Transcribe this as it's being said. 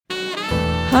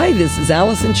Hi, this is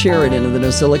Allison Sheridan of the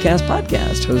NosillaCast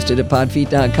podcast, hosted at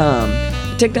podfeet.com,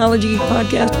 a technology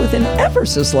podcast with an ever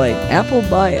so slight Apple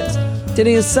bias.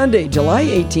 Today is Sunday, July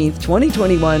 18th,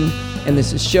 2021, and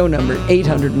this is show number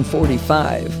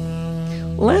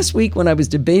 845. Last week when I was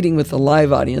debating with the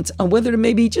live audience on whether to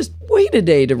maybe just wait a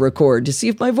day to record to see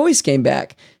if my voice came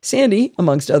back, Sandy,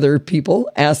 amongst other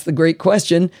people, asked the great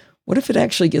question, what if it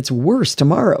actually gets worse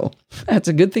tomorrow? That's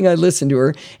a good thing I listened to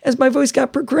her, as my voice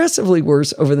got progressively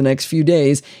worse over the next few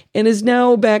days and is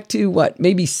now back to,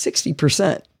 maybe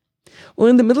 60%. Well,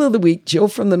 in the middle of the week, Jill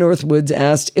from the Northwoods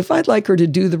asked if I'd like her to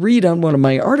do the read on one of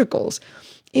my articles.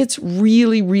 It's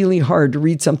really, really hard to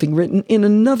read something written in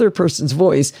another person's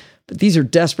voice, but these are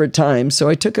desperate times, so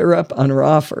I took her up on her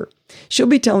offer. She'll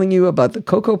be telling you about the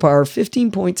Coco Power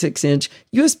 15.6-inch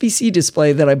USB-C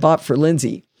display that I bought for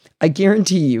Lindsay. I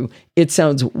guarantee you, it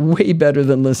sounds way better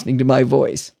than listening to my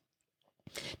voice.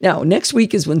 Now, next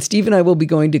week is when Steve and I will be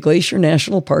going to Glacier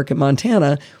National Park in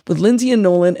Montana with Lindsay and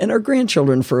Nolan and our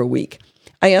grandchildren for a week.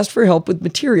 I asked for help with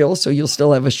material, so you'll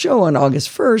still have a show on August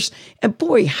 1st, and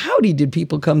boy, howdy did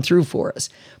people come through for us.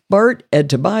 Bart, Ed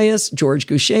Tobias, George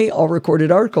Goucher all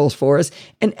recorded articles for us,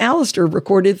 and Alistair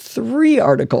recorded 3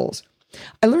 articles.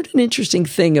 I learned an interesting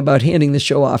thing about handing the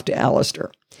show off to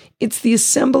Alistair. It's the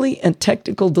assembly and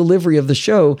technical delivery of the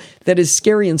show that is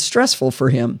scary and stressful for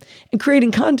him, and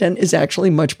creating content is actually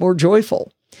much more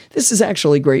joyful. This is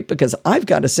actually great because I've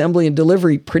got assembly and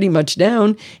delivery pretty much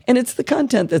down, and it's the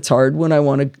content that's hard when I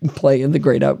want to play in the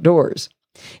great outdoors.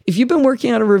 If you've been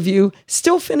working on a review,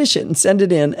 still finish it and send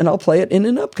it in, and I'll play it in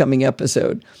an upcoming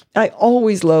episode. I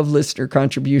always love listener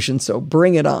contributions, so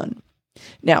bring it on.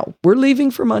 Now, we're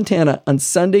leaving for Montana on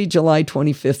Sunday, July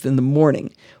 25th in the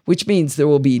morning, which means there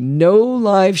will be no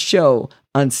live show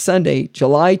on Sunday,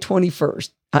 July 25th.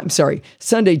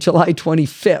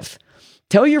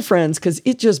 Tell your friends, because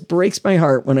it just breaks my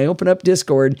heart when I open up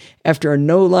Discord after a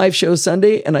no live show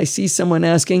Sunday and I see someone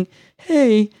asking,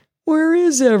 hey, where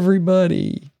is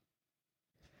everybody?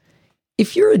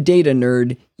 If you're a data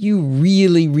nerd, you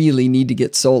really, really need to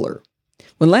get solar.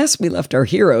 When last we left our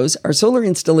heroes, our solar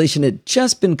installation had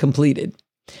just been completed.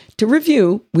 To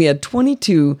review, we had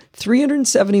 22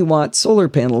 370-watt solar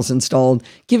panels installed,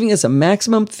 giving us a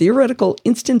maximum theoretical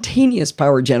instantaneous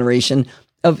power generation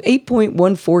of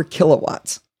 8.14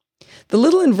 kilowatts. The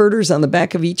little inverters on the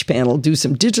back of each panel do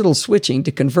some digital switching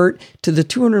to convert to the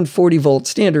 240-volt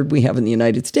standard we have in the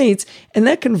United States, and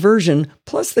that conversion,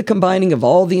 plus the combining of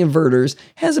all the inverters,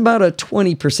 has about a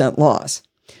 20% loss.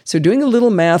 So doing a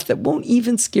little math that won't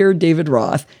even scare David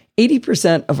Roth,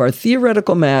 80% of our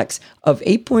theoretical max of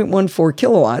 8.14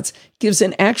 kilowatts gives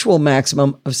an actual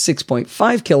maximum of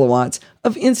 6.5 kilowatts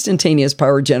of instantaneous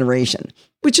power generation,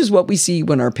 which is what we see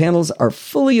when our panels are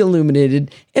fully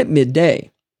illuminated at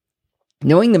midday.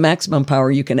 Knowing the maximum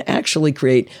power you can actually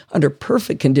create under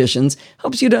perfect conditions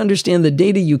helps you to understand the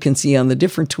data you can see on the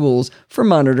different tools for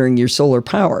monitoring your solar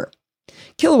power.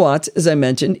 Kilowatts, as I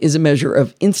mentioned, is a measure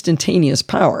of instantaneous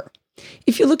power.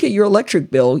 If you look at your electric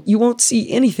bill, you won't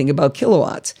see anything about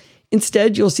kilowatts.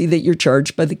 Instead, you'll see that you're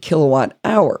charged by the kilowatt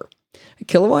hour. A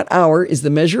kilowatt hour is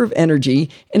the measure of energy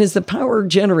and is the power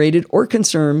generated or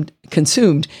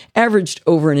consumed averaged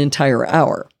over an entire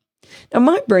hour. Now,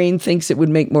 my brain thinks it would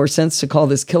make more sense to call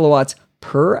this kilowatts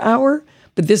per hour,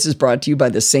 but this is brought to you by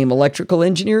the same electrical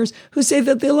engineers who say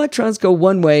that the electrons go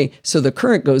one way, so the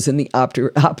current goes in the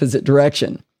opposite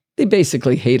direction. They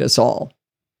basically hate us all.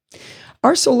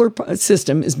 Our solar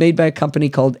system is made by a company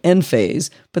called Enphase,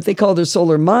 but they call their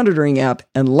solar monitoring app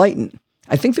Enlighten.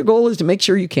 I think their goal is to make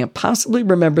sure you can't possibly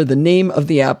remember the name of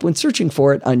the app when searching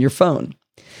for it on your phone.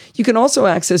 You can also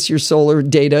access your solar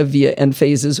data via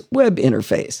Enphase's web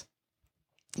interface.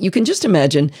 You can just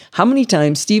imagine how many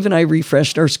times Steve and I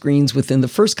refreshed our screens within the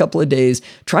first couple of days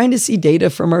trying to see data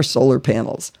from our solar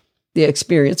panels. The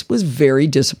experience was very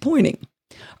disappointing.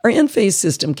 Our Enphase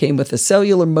system came with a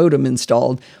cellular modem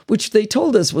installed, which they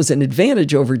told us was an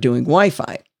advantage over doing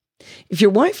Wi-Fi. If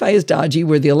your Wi-Fi is dodgy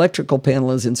where the electrical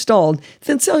panel is installed,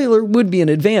 then cellular would be an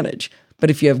advantage. But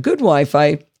if you have good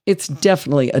Wi-Fi, it's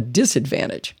definitely a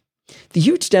disadvantage. The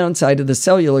huge downside of the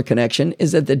cellular connection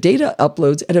is that the data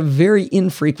uploads at a very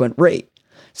infrequent rate.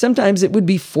 Sometimes it would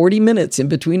be 40 minutes in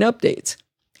between updates.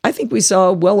 I think we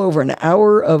saw well over an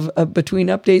hour of between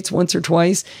updates once or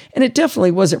twice, and it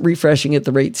definitely wasn't refreshing at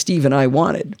the rate Steve and I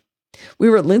wanted. We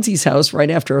were at Lindsay's house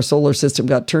right after our solar system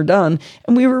got turned on,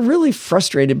 and we were really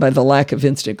frustrated by the lack of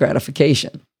instant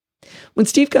gratification. When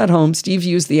Steve got home, Steve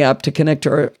used the app to connect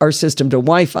our system to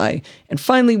Wi-Fi, and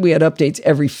finally we had updates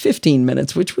every 15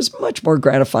 minutes, which was much more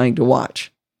gratifying to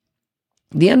watch.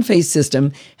 The Enphase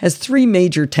system has 3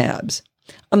 major tabs.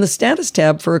 On the status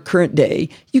tab for a current day,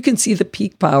 you can see the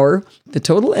peak power, the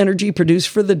total energy produced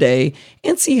for the day,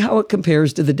 and see how it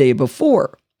compares to the day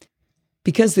before.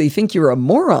 Because they think you're a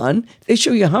moron, they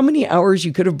show you how many hours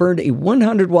you could have burned a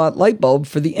 100-watt light bulb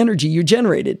for the energy you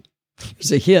generated.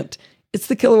 Here's a hint. It's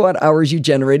the kilowatt hours you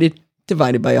generated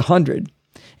divided by 100.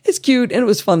 It's cute, and it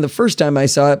was fun the first time I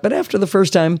saw it, but after the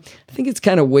first time, I think it's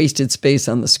kind of wasted space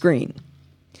on the screen.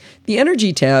 The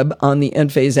Energy tab on the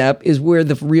Enphase app is where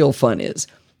the real fun is.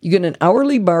 You get an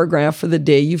hourly bar graph for the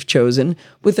day you've chosen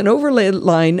with an overlay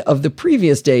line of the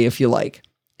previous day if you like.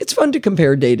 It's fun to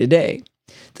compare day to day.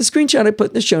 The screenshot I put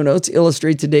in the show notes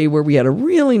illustrates a day where we had a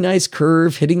really nice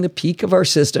curve hitting the peak of our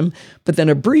system, but then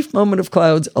a brief moment of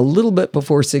clouds a little bit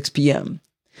before 6 p.m.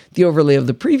 The overlay of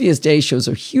the previous day shows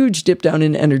a huge dip down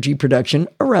in energy production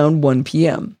around 1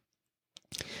 p.m.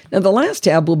 Now, the last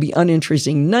tab will be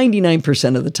uninteresting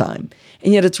 99% of the time,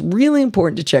 and yet it's really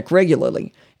important to check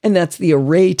regularly, and that's the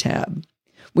Array tab.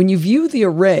 When you view the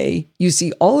array, you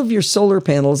see all of your solar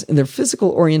panels in their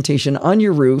physical orientation on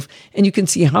your roof, and you can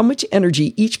see how much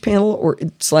energy each panel or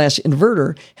slash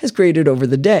inverter has created over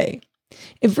the day.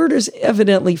 Inverters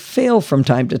evidently fail from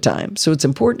time to time, so it's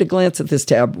important to glance at this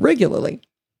tab regularly.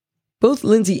 Both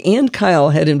Lindsay and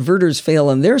Kyle had inverters fail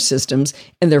on their systems,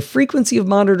 and their frequency of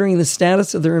monitoring the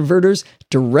status of their inverters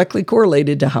directly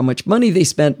correlated to how much money they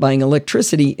spent buying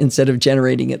electricity instead of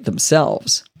generating it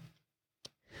themselves.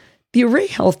 The Array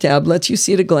Health tab lets you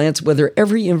see at a glance whether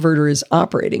every inverter is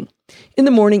operating. In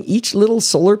the morning, each little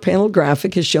solar panel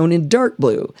graphic is shown in dark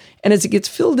blue, and as it gets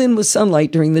filled in with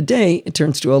sunlight during the day, it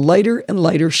turns to a lighter and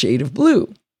lighter shade of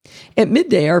blue. At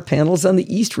midday, our panels on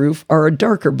the east roof are a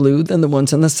darker blue than the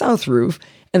ones on the south roof,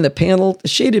 and the panel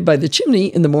shaded by the chimney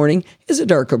in the morning is a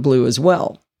darker blue as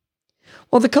well.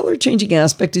 While the color-changing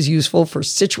aspect is useful for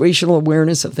situational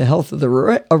awareness of the health of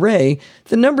the array,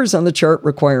 the numbers on the chart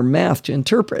require math to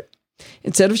interpret.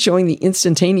 Instead of showing the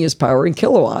instantaneous power in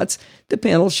kilowatts, the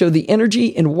panels show the energy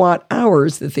in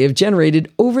watt-hours that they have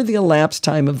generated over the elapsed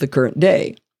time of the current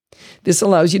day. This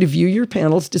allows you to view your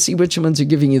panels to see which ones are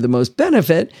giving you the most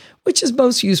benefit, which is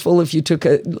most useful if you take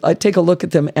a look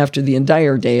at them after the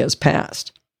entire day has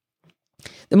passed.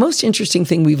 The most interesting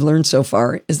thing we've learned so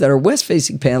far is that our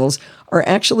west-facing panels are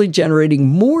actually generating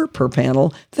more per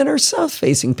panel than our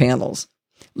south-facing panels.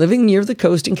 Living near the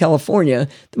coast in California,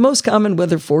 the most common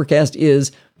weather forecast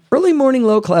is early morning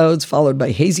low clouds followed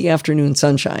by hazy afternoon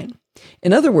sunshine.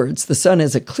 In other words, the sun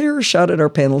has a clearer shot at our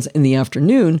panels in the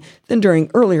afternoon than during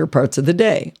earlier parts of the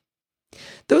day.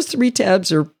 Those three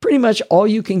tabs are pretty much all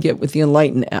you can get with the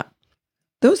Enlighten app.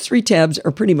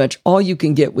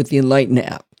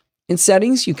 In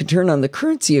settings, you can turn on the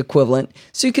currency equivalent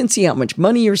so you can see how much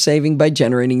money you're saving by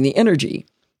generating the energy.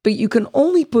 But you can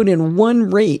only put in one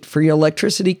rate for your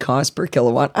electricity cost per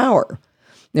kilowatt hour.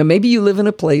 Now, maybe you live in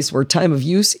a place where time of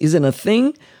use isn't a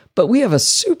thing, but we have a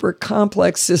super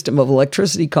complex system of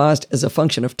electricity cost as a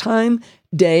function of time,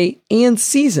 day, and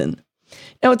season.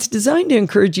 Now, it's designed to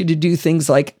encourage you to do things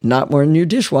like not run your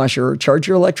dishwasher or charge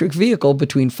your electric vehicle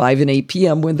between 5 and 8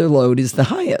 p.m. when the load is the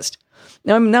highest.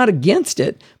 Now, I'm not against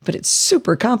it, but it's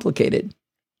super complicated.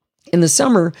 In the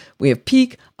summer, we have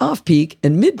peak, off-peak,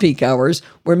 and mid-peak hours,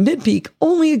 where mid-peak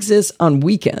only exists on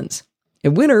weekends.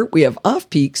 In winter, we have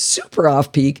off-peak, super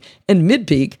off-peak, and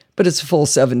mid-peak, but it's a full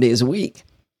 7 days a week.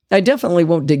 I definitely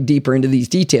won't dig deeper into these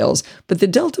details, but the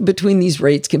delta between these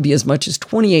rates can be as much as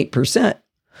 28%.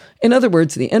 In other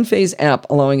words, the Enphase app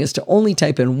allowing us to only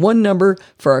type in one number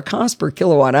for our cost per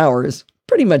kilowatt hour is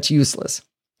pretty much useless.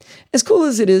 As cool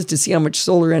as it is to see how much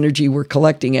solar energy we're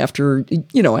collecting after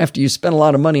you spend a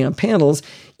lot of money on panels,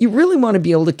 you really want to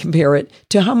be able to compare it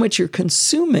to how much you're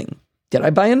consuming. Did I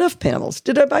buy enough panels?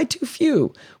 Did I buy too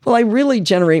few? Will I really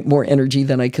generate more energy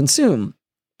than I consume?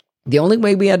 The only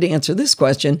way we had to answer this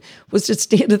question was to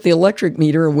stand at the electric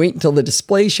meter and wait until the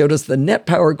display showed us the net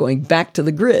power going back to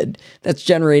the grid. That's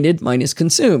generated minus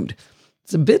consumed.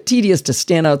 It's a bit tedious to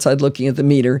stand outside looking at the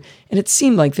meter, and it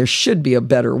seemed like there should be a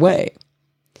better way.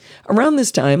 Around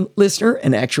this time, listener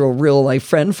and actual real-life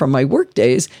friend from my work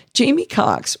days, Jamie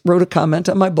Cox, wrote a comment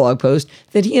on my blog post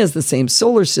that he has the same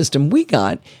solar system we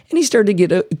got, and he started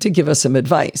to give us some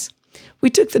advice. We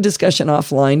took the discussion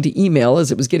offline to email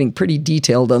as it was getting pretty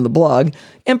detailed on the blog,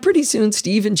 and pretty soon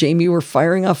Steve and Jamie were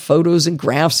firing off photos and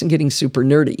graphs and getting super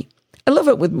nerdy. I love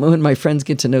it when my friends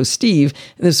get to know Steve,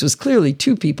 and this was clearly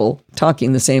two people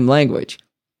talking the same language.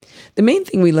 The main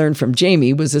thing we learned from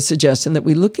Jamie was a suggestion that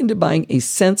we look into buying a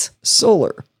Sense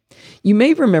Solar. You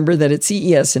may remember that at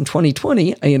CES in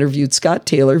 2020, I interviewed Scott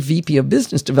Taylor, VP of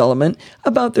Business Development,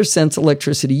 about their Sense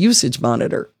electricity usage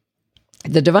monitor.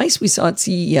 The device we saw at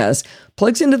CES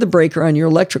plugs into the breaker on your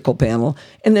electrical panel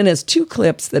and then has two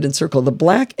clips that encircle the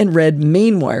black and red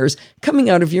main wires coming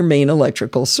out of your main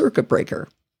electrical circuit breaker.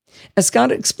 As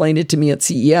Scott explained it to me at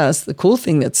CES, the cool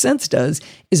thing that Sense does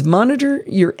is monitor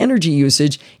your energy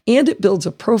usage, and it builds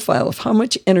a profile of how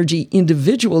much energy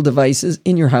individual devices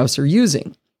in your house are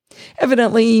using.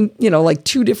 Evidently, like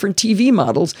two different TV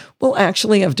models will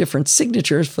actually have different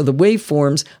signatures for the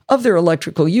waveforms of their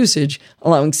electrical usage,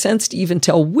 allowing Sense to even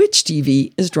tell which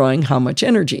TV is drawing how much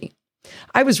energy.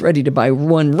 I was ready to buy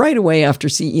one right away after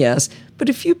CES, but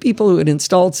a few people who had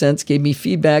installed Sense gave me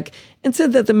feedback and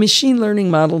said that the machine learning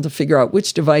model to figure out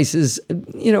which devices,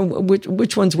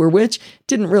 which ones were which,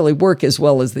 didn't really work as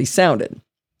well as they sounded.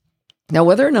 Now,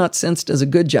 whether or not Sense does a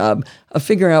good job of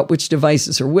figuring out which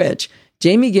devices are which,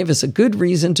 Jamie gave us a good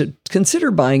reason to consider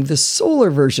buying the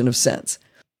solar version of Sense.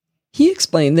 He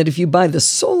explained that if you buy the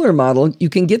solar model, you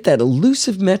can get that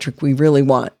elusive metric we really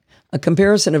want, a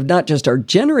comparison of not just our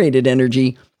generated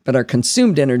energy, but our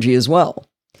consumed energy as well.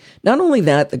 Not only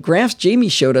that, the graphs Jamie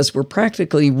showed us were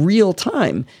practically real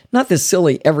time, not this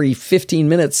silly every 15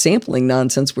 minutes sampling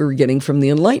nonsense we were getting from the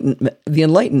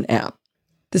Enlighten app.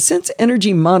 The Sense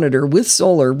Energy Monitor with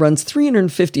solar runs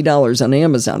 $350 on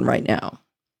Amazon right now.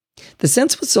 The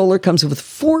Sense with Solar comes with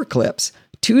 4 clips,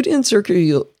 2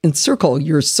 to encircle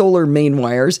your solar main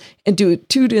wires and 2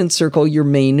 to encircle your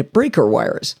main breaker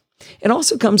wires. It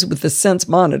also comes with the Sense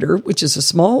Monitor, which is a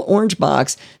small orange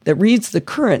box that reads the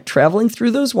current traveling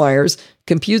through those wires,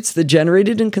 computes the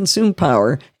generated and consumed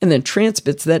power, and then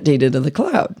transmits that data to the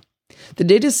cloud. The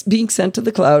data being sent to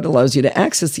the cloud allows you to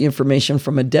access the information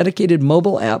from a dedicated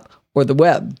mobile app or the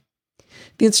web.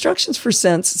 The instructions for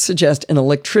Sense suggest an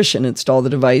electrician install the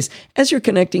device as you're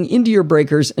connecting into your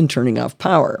breakers and turning off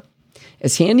power.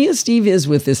 As handy as Steve is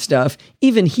with this stuff,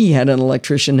 even he had an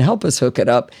electrician help us hook it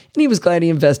up, and he was glad he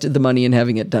invested the money in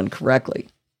having it done correctly.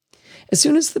 As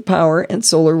soon as the power and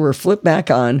solar were flipped back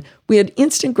on, we had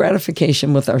instant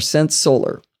gratification with our Sense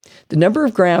Solar. The number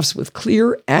of graphs with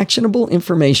clear, actionable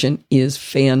information is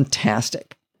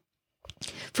fantastic.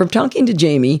 From talking to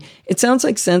Jamie, it sounds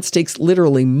like Sense takes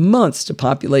literally months to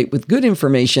populate with good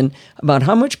information about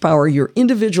how much power your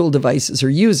individual devices are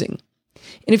using.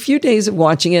 In a few days of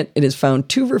watching it, it has found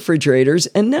 2 refrigerators,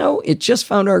 and now it just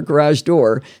found our garage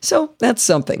door, so that's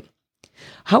something.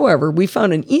 However, we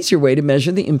found an easier way to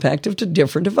measure the impact of the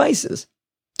different devices.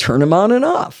 Turn them on and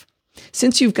off.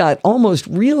 Since you've got almost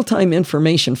real-time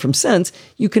information from Sense,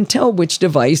 you can tell which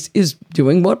device is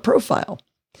doing what profile.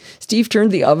 Steve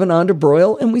turned the oven on to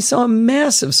broil, and we saw a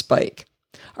massive spike.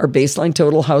 Our baseline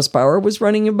total house power was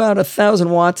running about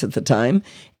 1,000 watts at the time,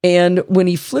 and when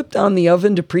he flipped on the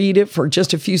oven to preheat it for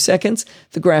just a few seconds,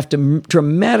 the graph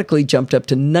dramatically jumped up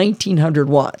to 1,900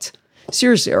 watts.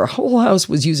 Seriously, our whole house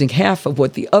was using half of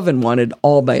what the oven wanted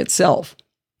all by itself.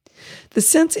 The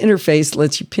Sense interface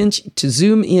lets you pinch to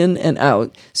zoom in and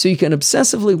out so you can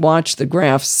obsessively watch the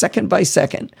graph second by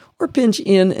second, or pinch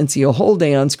in and see a whole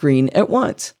day on screen at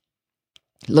once.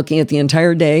 Looking at the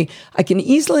entire day, I can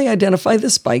easily identify the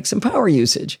spikes in power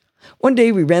usage. One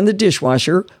day we ran the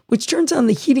dishwasher, which turns on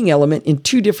the heating element in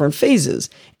 2 different phases,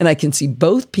 and I can see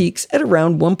both peaks at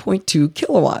around 1.2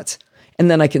 kilowatts. And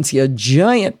then I can see a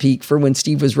giant peak for when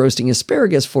Steve was roasting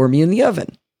asparagus for me in the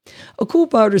oven. A cool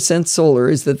part of Sense Solar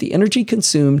is that the energy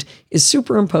consumed is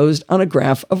superimposed on a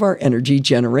graph of our energy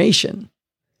generation.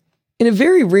 In a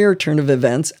very rare turn of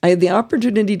events, I had the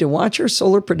opportunity to watch our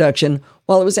solar production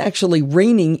while it was actually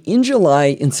raining in July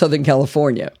in Southern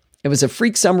California. It was a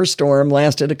freak summer storm,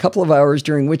 lasted a couple of hours,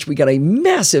 during which we got a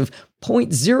massive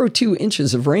 0.02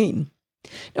 inches of rain.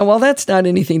 Now, while that's not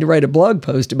anything to write a blog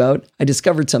post about, I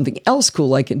discovered something else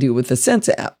cool I can do with the Sense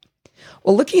app.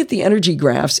 While looking at the energy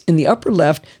graphs, in the upper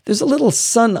left, there's a little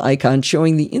sun icon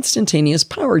showing the instantaneous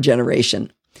power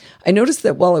generation. I noticed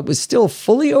that while it was still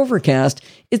fully overcast,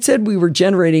 it said we were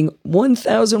generating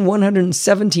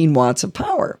 1,117 watts of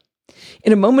power.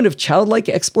 In a moment of childlike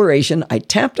exploration, I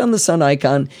tapped on the sun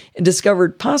icon and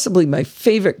discovered possibly my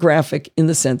favorite graphic in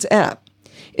the Sense app.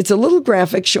 It's a little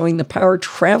graphic showing the power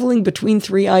traveling between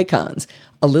 3 icons,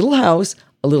 a little house,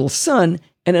 a little sun,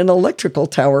 and an electrical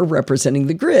tower representing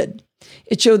the grid.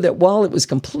 It showed that while it was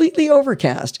completely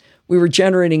overcast, we were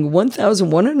generating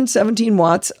 1,117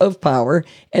 watts of power,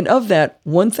 and of that,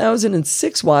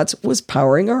 1,006 watts was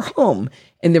powering our home,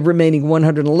 and the remaining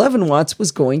 111 watts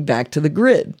was going back to the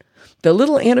grid. The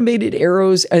little animated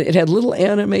arrows, it had little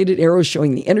animated arrows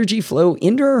showing the energy flow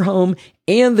into our home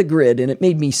and the grid, and it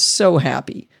made me so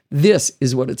happy. This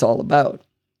is what it's all about.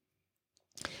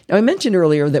 Now, I mentioned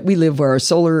earlier that we live where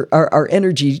our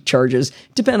energy charges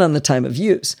depend on the time of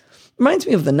use. Reminds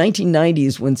me of the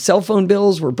 1990s when cell phone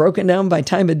bills were broken down by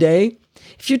time of day.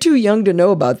 If you're too young to know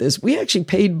about this, we actually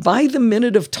paid by the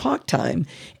minute of talk time,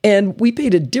 and we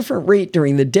paid a different rate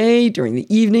during the day, during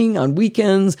the evening, on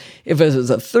weekends. If it was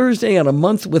a Thursday on a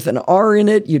month with an R in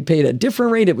it, you'd paid a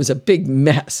different rate. It was a big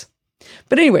mess.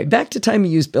 But anyway, back to time of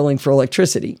use billing for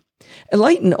electricity.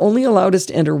 Enlighten only allowed us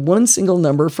to enter one single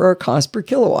number for our cost per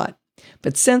kilowatt,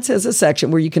 but Sense has a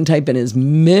section where you can type in as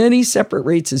many separate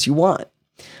rates as you want.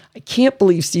 I can't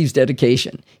believe Steve's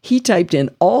dedication. He typed in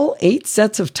all 8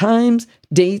 sets of times,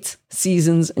 dates,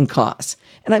 seasons, and costs.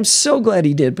 And I'm so glad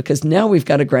he did, because now we've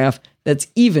got a graph that's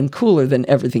even cooler than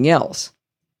everything else.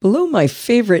 Below my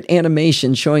favorite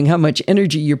animation showing how much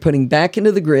energy you're putting back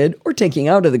into the grid or taking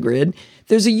out of the grid,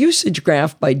 there's a usage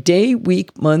graph by day,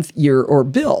 week, month, year, or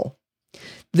bill.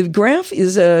 The graph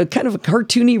is a kind of a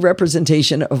cartoony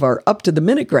representation of our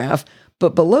up-to-the-minute graph,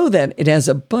 but below that it has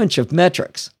a bunch of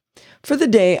metrics. For the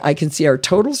day, I can see our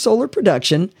total solar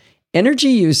production, energy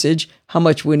usage, how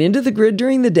much went into the grid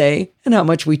during the day, and how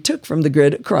much we took from the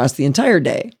grid across the entire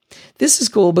day. This is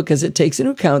cool because it takes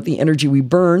into account the energy we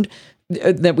burned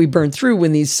through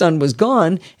when the sun was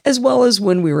gone, as well as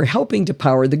when we were helping to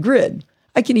power the grid.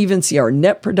 I can even see our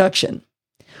net production.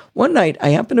 One night, I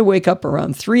happened to wake up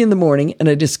around 3 a.m, and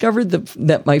I discovered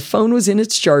that my phone was in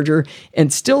its charger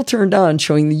and still turned on,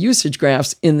 showing the usage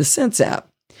graphs in the Sense app.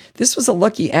 This was a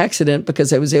lucky accident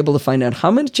because I was able to find out how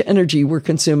much energy we're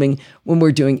consuming when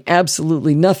we're doing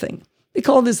absolutely nothing. They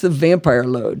call this the vampire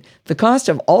load, the cost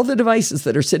of all the devices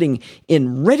that are sitting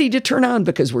in ready to turn on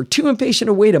because we're too impatient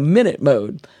to wait a minute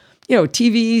mode.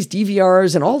 TVs,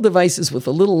 DVRs, and all devices with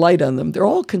a little light on them, they're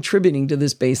all contributing to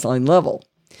this baseline level.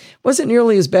 It wasn't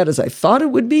nearly as bad as I thought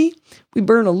it would be. We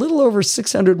burn a little over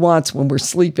 600 watts when we're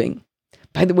sleeping.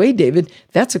 By the way, David,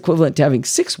 that's equivalent to having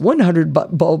 6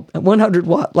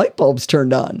 100-watt light bulbs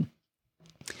turned on.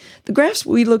 The graphs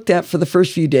we looked at for the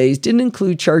first few days didn't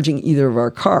include charging either of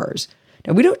our cars.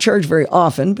 Now, we don't charge very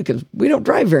often because we don't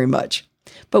drive very much.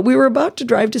 But we were about to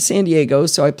drive to San Diego,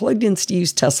 so I plugged in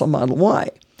Steve's Tesla Model Y.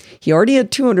 He already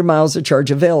had 200 miles of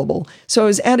charge available, so I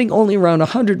was adding only around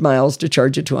 100 miles to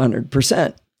charge it to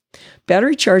 100%.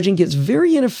 Battery charging gets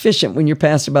very inefficient when you're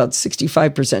past about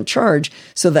 65% charge,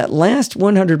 so that last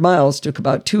 100 miles took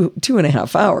about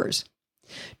 2.5 hours.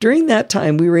 During that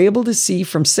time, we were able to see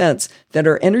from Sense that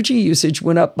our energy usage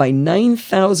went up by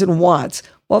 9,000 watts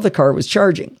while the car was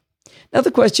charging. Now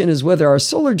the question is whether our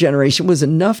solar generation was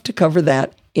enough to cover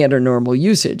that and our normal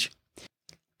usage.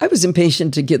 I was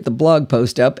impatient to get the blog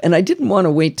post up, and I didn't want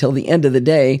to wait till the end of the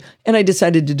day, and I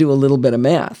decided to do a little bit of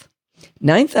math.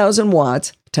 9,000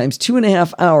 watts times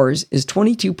 2.5 hours is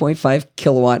 22.5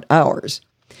 kilowatt hours.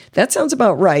 That sounds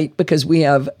about right because we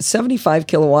have 75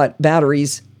 kilowatt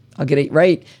batteries. I'll get it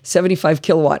right. 75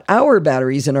 kilowatt hour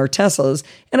batteries in our Teslas,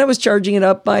 and I was charging it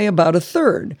up by about a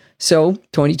third. So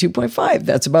 22.5,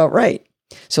 that's about right.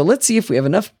 So let's see if we have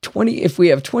if we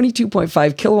have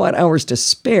 22.5 kilowatt hours to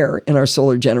spare in our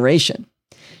solar generation.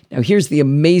 Now here's the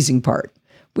amazing part.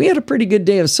 We had a pretty good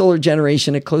day of solar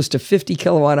generation at close to 50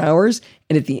 kilowatt hours,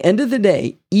 and at the end of the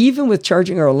day, even with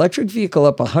charging our electric vehicle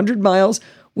up 100 miles,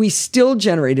 we still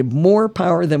generated more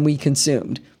power than we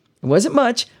consumed. It wasn't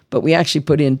much, but we actually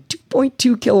put in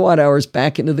 2.2 kilowatt hours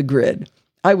back into the grid.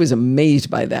 I was amazed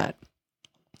by that.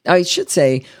 I should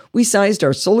say, we sized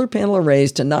our solar panel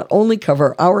arrays to not only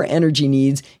cover our energy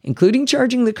needs, including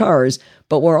charging the cars,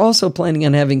 but we're also planning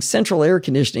on having central air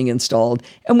conditioning installed,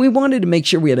 and we wanted to make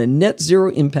sure we had a net zero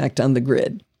impact on the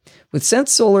grid. With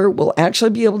Sense Solar, we'll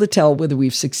actually be able to tell whether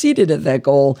we've succeeded at that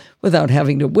goal without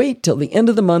having to wait till the end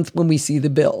of the month when we see the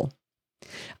bill.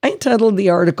 I entitled the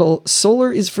article,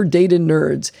 Solar is for Data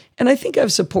Nerds, and I think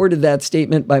I've supported that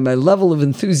statement by my level of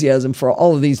enthusiasm for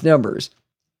all of these numbers.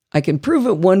 I can prove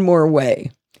it one more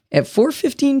way. At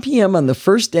 4:15 p.m. on the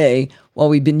first day, while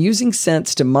we've been using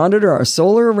Sense to monitor our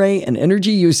solar array and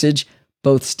energy usage,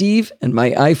 both Steve and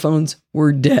my iPhones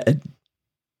were dead.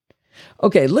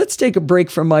 Okay, let's take a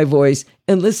break from my voice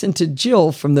and listen to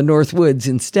Jill from the North Woods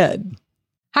instead.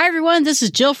 Hi, everyone. This is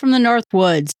Jill from the North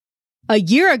Woods. A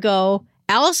year ago,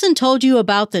 Allison told you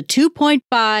about the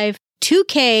 2.5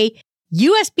 2K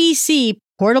USB-C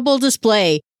portable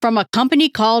display from a company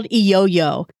called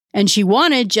eYoYo, and she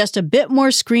wanted just a bit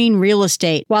more screen real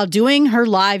estate while doing her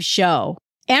live show.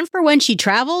 And for when she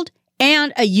traveled,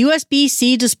 and a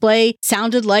USB-C display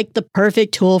sounded like the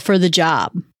perfect tool for the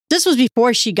job. This was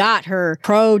before she got her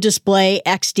Pro Display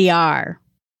XDR.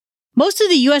 Most of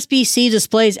the USB-C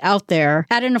displays out there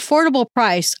at an affordable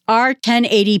price are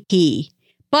 1080p,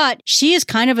 but she is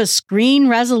kind of a screen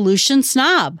resolution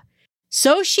snob.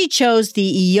 So she chose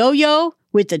the eYoYo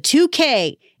with the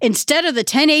 2K instead of the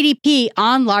 1080p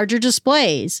on larger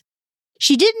displays.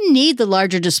 She didn't need the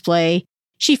larger display.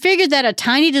 She figured that a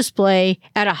tiny display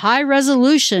at a high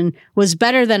resolution was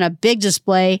better than a big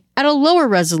display at a lower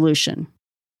resolution.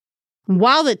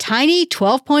 While the tiny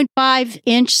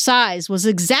 12.5-inch size was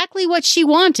exactly what she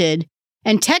wanted,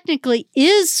 and technically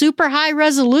is super high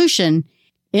resolution,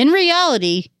 in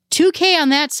reality, 2K on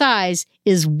that size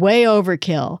is way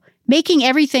overkill, making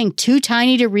everything too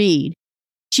tiny to read.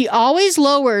 She always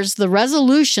lowers the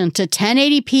resolution to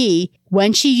 1080p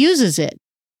when she uses it.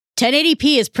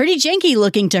 1080p is pretty janky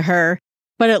looking to her,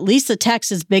 but at least the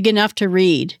text is big enough to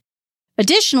read.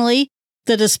 Additionally,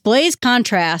 the display's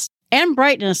contrast and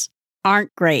brightness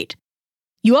aren't great.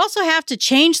 You also have to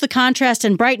change the contrast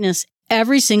and brightness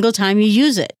every single time you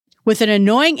use it, with an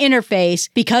annoying interface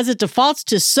because it defaults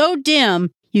to so dim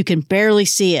you can barely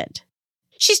see it.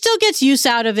 She still gets use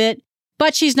out of it,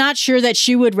 but she's not sure that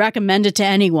she would recommend it to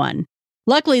anyone.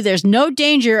 Luckily, there's no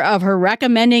danger of her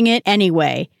recommending it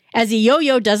anyway, as the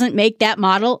Yo-Yo doesn't make that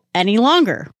model any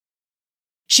longer.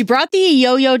 She brought the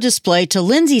Yo-Yo display to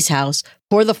Lindsay's house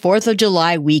for the 4th of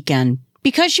July weekend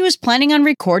because she was planning on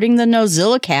recording the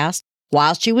Nozilla cast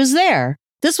while she was there.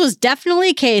 This was definitely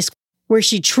a case where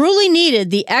she truly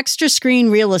needed the extra screen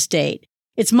real estate.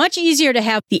 It's much easier to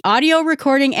have the audio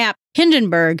recording app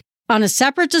Hindenburg on a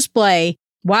separate display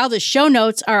while the show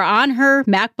notes are on her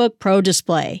MacBook Pro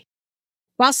display.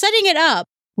 While setting it up,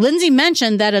 Lindsay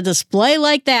mentioned that a display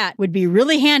like that would be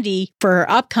really handy for her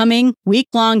upcoming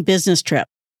week-long business trip.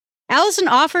 Allison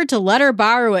offered to let her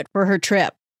borrow it for her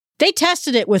trip. They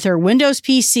tested it with her Windows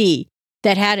PC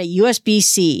that had a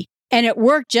USB-C, and it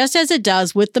worked just as it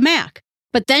does with the Mac.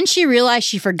 But then she realized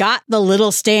she forgot the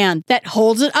little stand that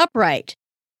holds it upright.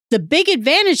 The big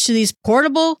advantage to these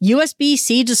portable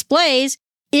USB-C displays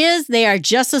is they are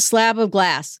just a slab of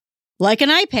glass, like an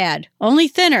iPad, only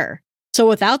thinner. So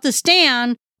without the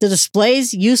stand, the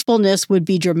display's usefulness would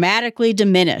be dramatically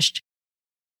diminished.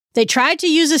 They tried to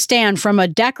use a stand from a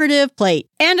decorative plate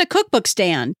and a cookbook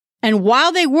stand, and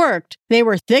while they worked, they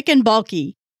were thick and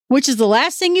bulky, which is the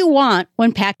last thing you want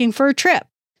when packing for a trip.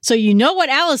 So you know what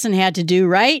Allison had to do,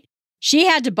 right? She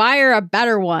had to buy her a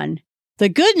better one. The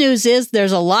good news is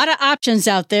there's a lot of options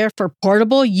out there for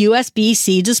portable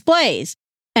USB-C displays,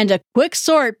 and a quick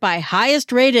sort by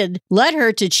highest rated led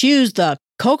her to choose the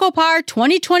CocoPar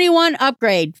 2021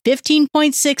 Upgrade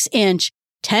 15.6-inch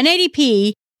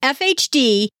 1080p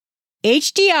FHD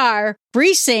HDR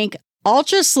FreeSync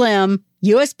Ultra Slim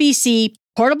USB-C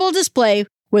portable display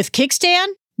with kickstand,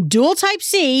 dual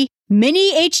Type-C,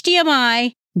 mini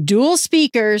HDMI, dual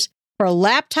speakers for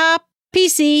laptop,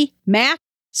 PC, Mac,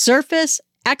 Surface,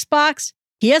 Xbox,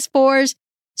 PS4s,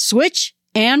 Switch,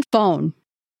 and phone.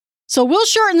 So we'll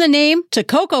shorten the name to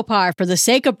CocoPar for the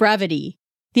sake of brevity.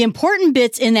 The important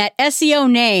bits in that SEO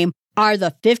name are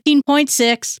the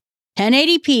 15.6,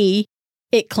 1080p,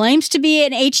 it claims to be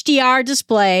an HDR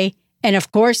display, and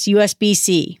of course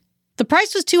USB-C. The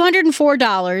price was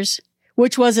 $204,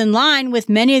 which was in line with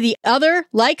many of the other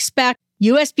like-spec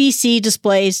USB-C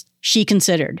displays she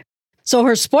considered. So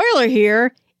her spoiler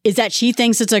here is that she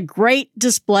thinks it's a great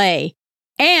display,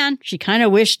 and she kind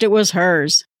of wished it was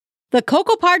hers. The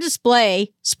CocoPar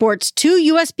display sports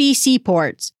 2 USB-C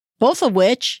ports, both of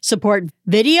which support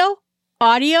video,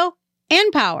 audio,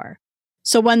 and power.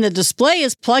 So when the display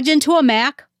is plugged into a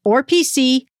Mac or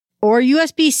PC or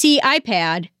USB-C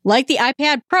iPad, like the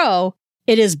iPad Pro,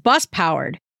 it is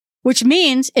bus-powered, which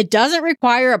means it doesn't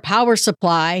require a power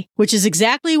supply, which is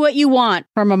exactly what you want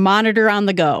from a monitor on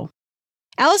the go.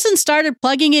 Allison started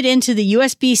plugging it into the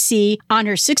USB-C on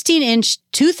her 16-inch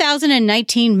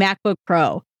 2019 MacBook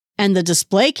Pro, and the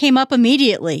display came up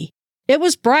immediately. It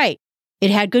was bright,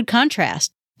 it had good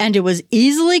contrast, and it was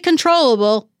easily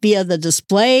controllable via the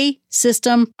display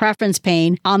system preference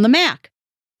pane on the Mac.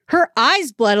 Her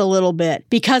eyes bled a little bit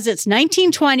because it's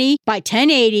 1920 by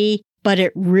 1080, but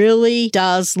it really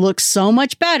does look so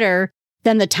much better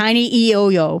than the tiny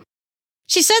Yo-Yo.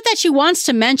 She said that she wants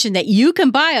to mention that you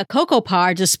can buy a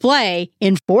CocoPar display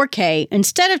in 4K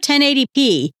instead of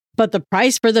 1080p, but the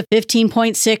price for the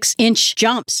 15.6-inch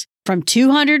jumps from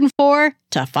 $204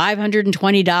 to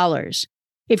 $520.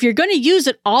 If you're going to use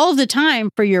it all the time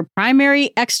for your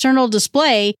primary external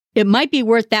display, it might be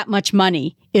worth that much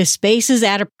money if space is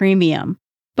at a premium.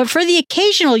 But for the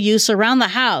occasional use around the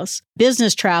house,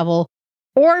 business travel,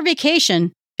 or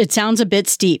vacation, it sounds a bit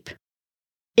steep.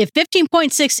 If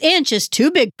 15.6-inch is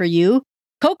too big for you,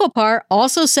 CocoPar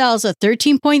also sells a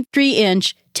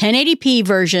 13.3-inch 1080p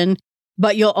version,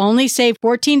 but you'll only save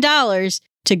 $14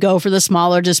 to go for the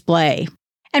smaller display.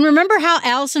 And remember how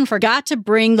Allison forgot to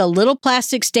bring the little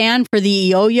plastic stand for the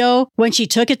yo-yo when she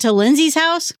took it to Lindsay's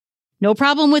house? No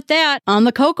problem with that on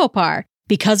the CocoPar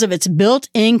because of its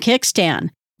built-in kickstand,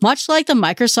 much like the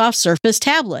Microsoft Surface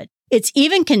tablet. It's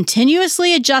even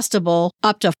continuously adjustable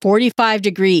up to 45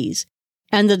 degrees.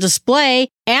 And the display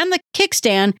and the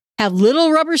kickstand have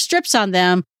little rubber strips on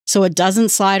them so it doesn't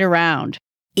slide around.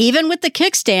 Even with the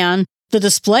kickstand, the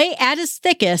display at its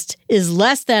thickest is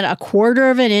less than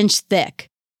 1/4 of an inch thick.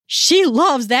 She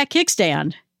loves that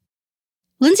kickstand.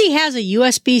 Lindsay has a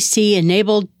USB-C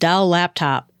enabled Dell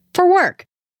laptop for work,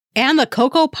 and the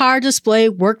CocoPar display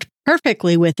worked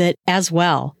perfectly with it as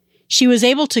well. She was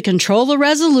able to control the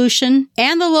resolution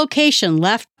and the location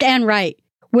left and right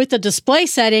with the display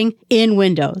setting in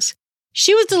Windows.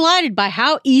 She was delighted by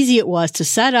how easy it was to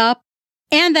set up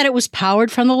and that it was powered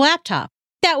from the laptop.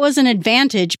 That was an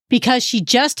advantage because she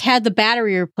just had the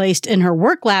battery replaced in her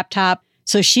work laptop,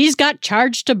 so she's got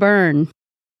charge to burn.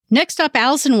 Next up,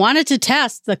 Allison wanted to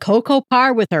test the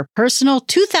CocoPar with her personal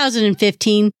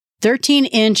 2015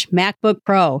 13-inch MacBook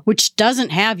Pro, which doesn't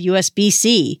have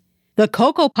USB-C. The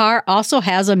CocoPar also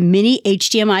has a mini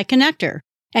HDMI connector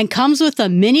and comes with a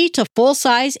mini to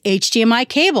full-size HDMI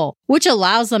cable, which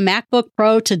allows the MacBook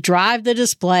Pro to drive the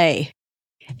display.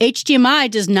 HDMI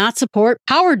does not support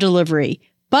power delivery,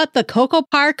 but the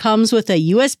CocoPar comes with a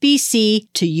USB-C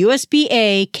to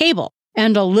USB-A cable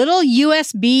and a little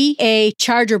USB-A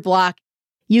charger block.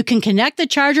 You can connect the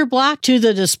charger block to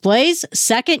the display's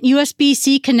second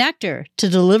USB-C connector to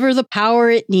deliver the power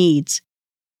it needs.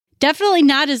 Definitely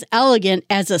not as elegant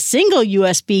as a single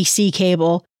USB-C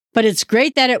cable, but it's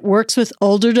great that it works with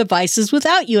older devices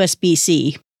without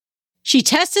USB-C. She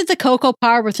tested the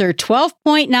CocoPar with her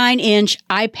 12.9-inch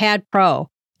iPad Pro,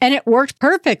 and it worked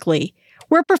perfectly,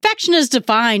 where perfection is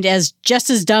defined as just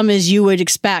as dumb as you would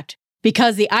expect,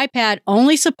 because the iPad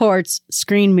only supports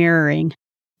screen mirroring.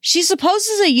 She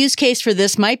supposes a use case for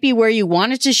this might be where you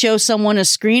wanted to show someone a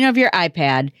screen of your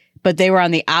iPad, but they were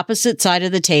on the opposite side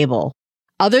of the table.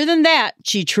 Other than that,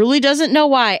 she truly doesn't know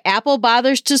why Apple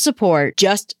bothers to support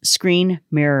just screen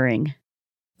mirroring.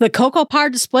 The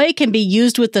CocoPar display can be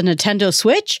used with the Nintendo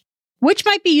Switch, which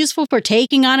might be useful for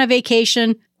taking on a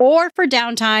vacation or for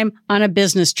downtime on a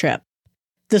business trip.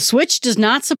 The Switch does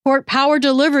not support power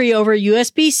delivery over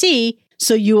USB-C,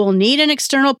 so you will need an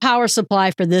external power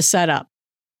supply for this setup.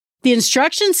 The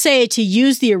instructions say to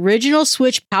use the original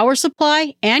Switch power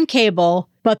supply and cable,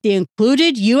 but the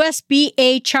included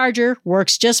USB-A charger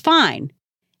works just fine.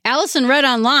 Allison read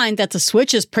online that the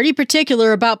Switch is pretty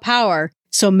particular about power,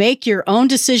 so make your own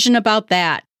decision about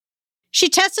that. She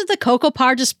tested the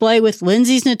CocoPar display with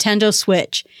Lindsay's Nintendo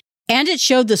Switch, and it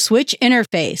showed the Switch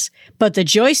interface, but the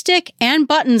joystick and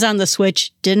buttons on the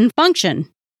Switch didn't function.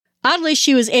 Oddly,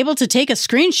 she was able to take a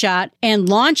screenshot and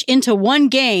launch into one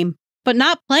game, but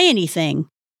not play anything.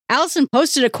 Allison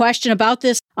posted a question about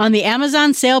this on the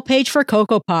Amazon sale page for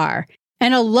CocoPar,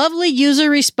 and a lovely user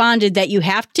responded that you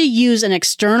have to use an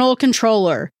external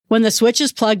controller when the Switch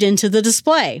is plugged into the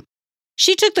display.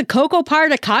 She took the CocoPar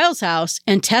to Kyle's house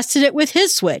and tested it with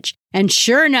his Switch, and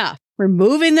sure enough,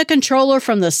 removing the controller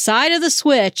from the side of the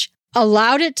Switch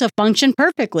allowed it to function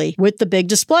perfectly with the big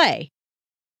display.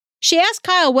 She asked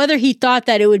Kyle whether he thought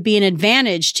that it would be an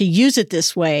advantage to use it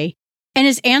this way, and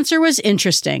his answer was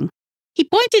interesting. He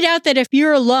pointed out that if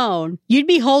you're alone, you'd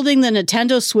be holding the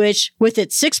Nintendo Switch with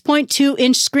its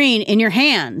 6.2-inch screen in your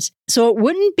hands, so it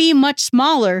wouldn't be much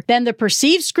smaller than the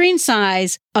perceived screen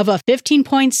size of a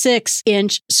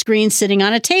 15.6-inch screen sitting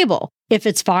on a table, if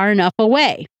it's far enough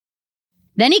away.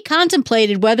 Then he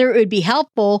contemplated whether it would be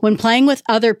helpful when playing with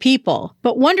other people,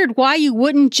 but wondered why you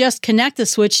wouldn't just connect the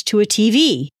Switch to a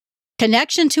TV.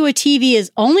 Connection to a TV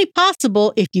is only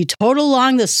possible if you tote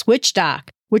along the Switch dock,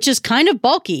 which is kind of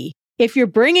bulky. If you're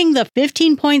bringing the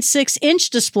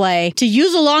 15.6-inch display to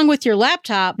use along with your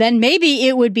laptop, then maybe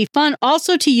it would be fun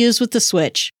also to use with the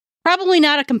Switch. Probably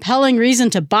not a compelling reason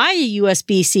to buy a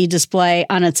USB-C display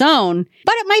on its own,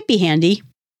 but it might be handy.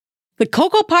 The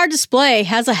CocoPar display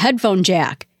has a headphone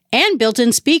jack and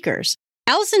built-in speakers.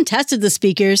 Allison tested the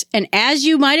speakers, and as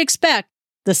you might expect,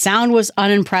 the sound was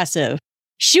unimpressive.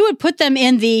 She would put them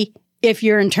in the "if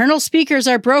your internal speakers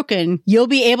are broken, you'll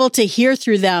be able to hear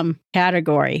through them"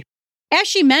 category. As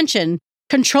she mentioned,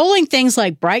 controlling things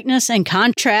like brightness and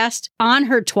contrast on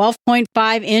her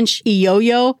 12.5-inch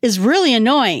yo-yo is really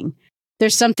annoying.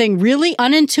 There's something really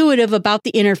unintuitive about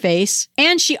the interface,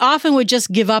 and she often would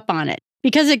just give up on it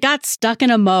because it got stuck in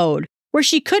a mode where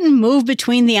she couldn't move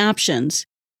between the options.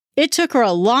 It took her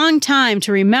a long time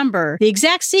to remember the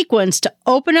exact sequence to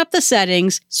open up the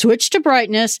settings, switch to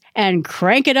brightness, and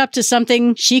crank it up to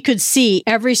something she could see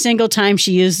every single time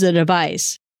she used the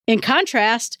device. In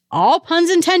contrast, all puns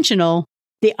intentional,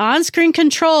 the on-screen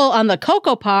control on the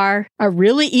CocoPar are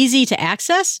really easy to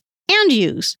access and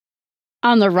use.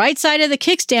 On the right side of the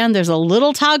kickstand, there's a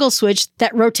little toggle switch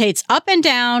that rotates up and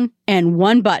down and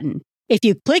one button. If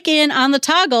you click in on the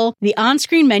toggle, the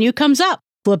on-screen menu comes up.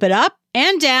 Flip it up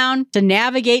and down to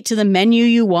navigate to the menu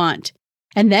you want,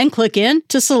 and then click in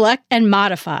to select and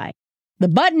modify. The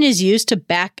button is used to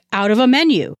back out of a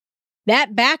menu.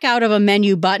 That back out of a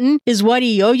menu button is what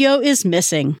eYoYo is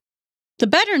missing. The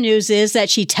better news is that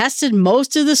she tested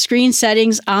most of the screen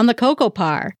settings on the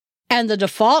CocoPar, and the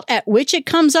default at which it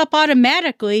comes up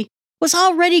automatically was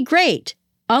already great.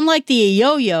 Unlike the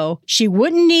eYoYo, she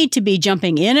wouldn't need to be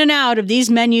jumping in and out of these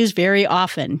menus very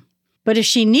often. But if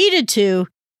she needed to,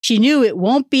 she knew it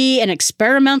won't be an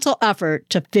experimental effort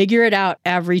to figure it out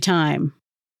every time.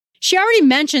 She already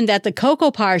mentioned that the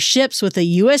CocoPar ships with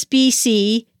a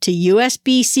USB-C to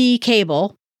USB-C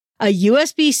cable, a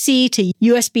USB-C to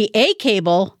USB-A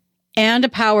cable, and a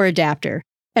power adapter,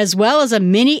 as well as a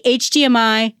mini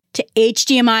HDMI to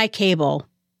HDMI cable.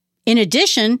 In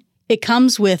addition, it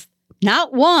comes with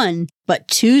not one, but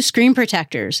 2 screen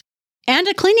protectors and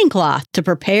a cleaning cloth to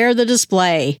prepare the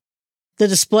display. The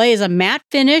display is a matte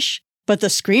finish, but the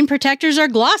screen protectors are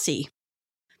glossy.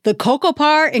 The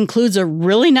CocoPar includes a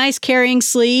really nice carrying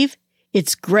sleeve.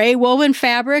 It's gray woven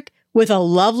fabric with a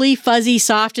lovely fuzzy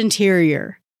soft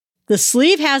interior. The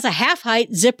sleeve has a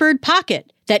half-height zippered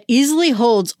pocket that easily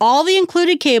holds all the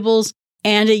included cables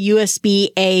and a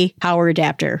USB-A power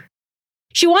adapter.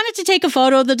 She wanted to take a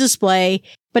photo of the display,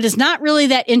 but it's not really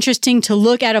that interesting to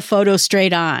look at a photo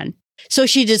straight on. So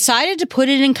she decided to put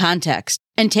it in context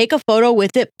and take a photo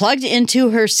with it plugged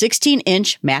into her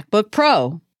 16-inch MacBook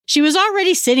Pro. She was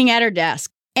already sitting at her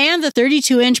desk, and the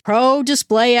 32-inch Pro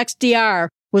Display XDR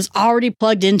was already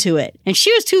plugged into it, and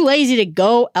she was too lazy to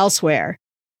go elsewhere.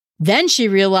 Then she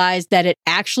realized that it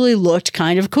actually looked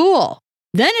kind of cool.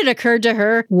 Then it occurred to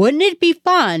her, wouldn't it be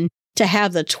fun to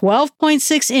have the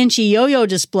 12.6-inch eYoYo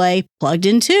display plugged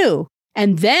in too?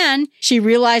 And then she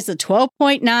realized the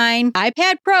 12.9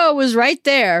 iPad Pro was right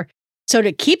there, so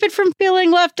to keep it from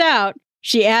feeling left out,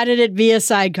 she added it via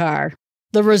Sidecar.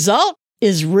 The result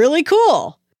is really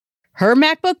cool. Her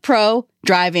MacBook Pro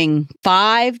driving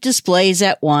 5 displays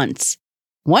at once,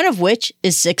 one of which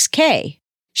is 6K.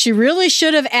 She really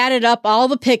should have added up all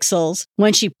the pixels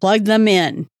when she plugged them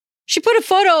in. She put a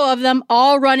photo of them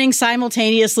all running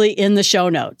simultaneously in the show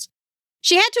notes.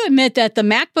 She had to admit that the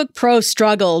MacBook Pro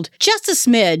struggled just a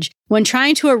smidge when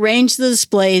trying to arrange the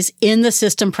displays in the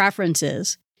system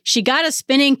preferences. She got a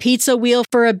spinning pizza wheel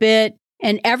for a bit,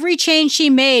 and every change she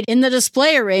made in the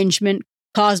display arrangement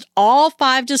caused all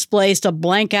 5 displays to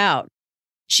blank out.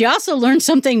 She also learned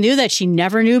something new that she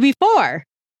never knew before.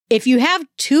 If you have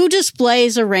 2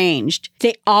 displays arranged,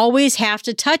 they always have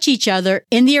to touch each other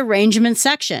in the arrangement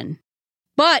section.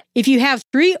 But if you have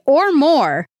 3 or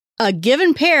more, a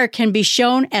given pair can be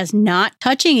shown as not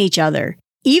touching each other,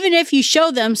 even if you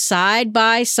show them side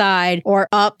by side or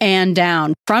up and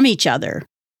down from each other.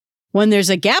 When there's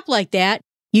a gap like that,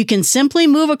 you can simply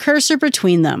move a cursor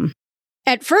between them.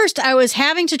 At first, I was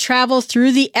having to travel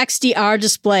through the XDR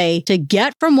display to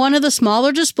get from one of the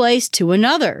smaller displays to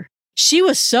another. She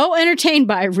was so entertained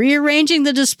by rearranging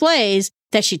the displays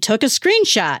that she took a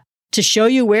screenshot to show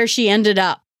you where she ended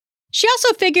up. She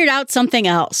also figured out something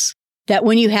else, that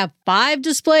when you have 5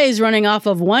 displays running off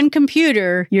of one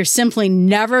computer, you're simply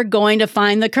never going to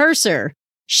find the cursor.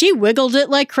 She wiggled it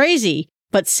like crazy,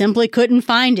 but simply couldn't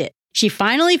find it. She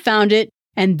finally found it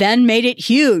and then made it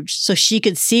huge so she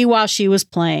could see while she was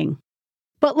playing.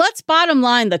 But let's bottom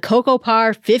line the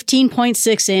CocoPar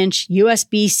 15.6-inch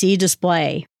USB-C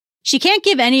display. She can't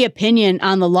give any opinion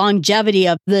on the longevity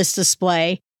of this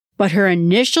display, but her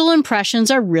initial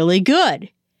impressions are really good.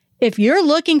 If you're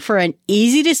looking for an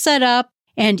easy to set up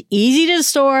and easy to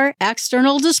store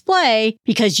external display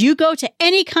because you go to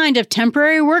any kind of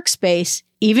temporary workspace,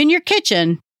 even your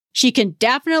kitchen, she can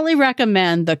definitely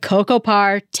recommend the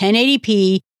CocoPar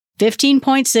 1080p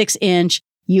 15.6-inch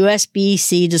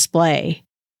USB-C display.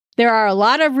 There are a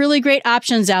lot of really great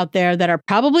options out there that are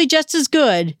probably just as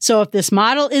good, so if this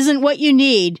model isn't what you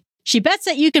need, she bets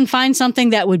that you can find something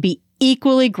that would be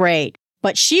equally great.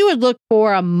 But she would look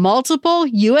for a multiple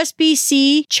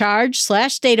USB-C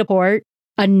charge/data port,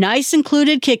 a nice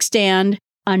included kickstand,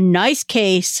 a nice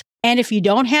case, and if you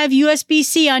don't have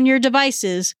USB-C on your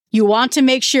devices, you want to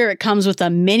make sure it comes with a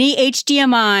mini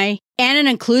HDMI and an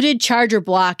included charger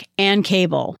block and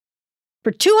cable.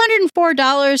 For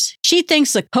 $204, she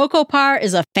thinks the CocoPar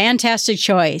is a fantastic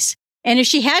choice. And if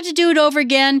she had to do it over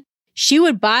again, she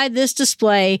would buy this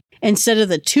display instead of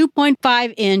the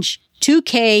 2.5-inch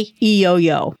 2K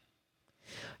EYO-YO.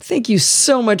 Thank you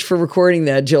so much for recording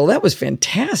that, Jill. That was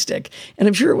fantastic. And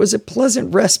I'm sure it was a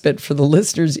pleasant respite for the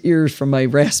listeners' ears from my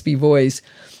raspy voice.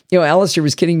 You know, Alistair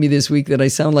was kidding me this week that I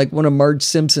sound like one of Marge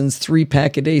Simpson's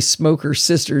 3-pack-a-day smoker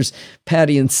sisters,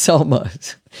 Patty and Selma.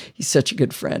 He's such a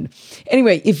good friend.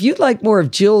 Anyway, if you'd like more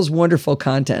of Jill's wonderful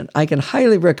content, I can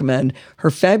highly recommend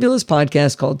her fabulous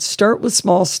podcast called Start with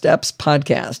Small Steps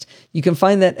Podcast. You can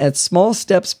find that at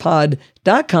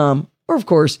smallstepspod.com or, of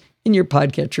course, in your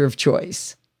podcatcher of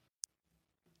choice.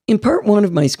 In part 1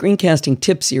 of my screencasting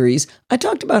tip series, I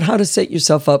talked about how to set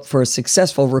yourself up for a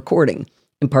successful recording.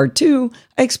 In part 2,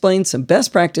 I explained some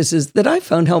best practices that I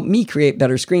found help me create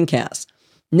better screencasts.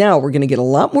 Now we're going to get a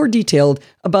lot more detailed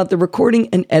about the recording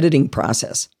and editing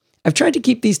process. I've tried to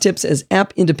keep these tips as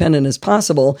app independent as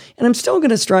possible, and I'm still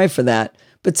going to strive for that,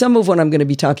 but some of what I'm going to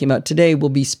be talking about today will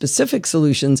be specific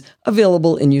solutions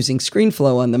available in using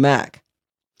ScreenFlow on the Mac.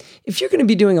 If you're going to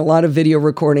be doing a lot of video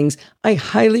recordings, I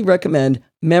highly recommend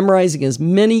memorizing as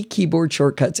many keyboard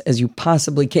shortcuts as you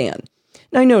possibly can.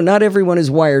 Now, I know not everyone is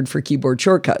wired for keyboard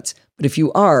shortcuts, but if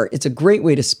you are, it's a great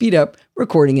way to speed up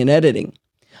recording and editing.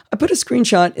 I put a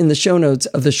screenshot in the show notes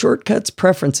of the shortcuts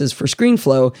preferences for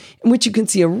ScreenFlow, in which you can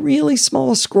see a really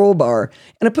small scroll bar,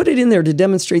 and I put it in there to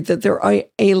demonstrate that there are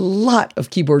a lot of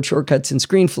keyboard shortcuts in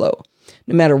ScreenFlow.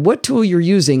 No matter what tool you're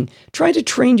using, try to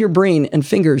train your brain and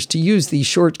fingers to use these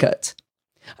shortcuts.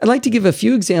 I'd like to give a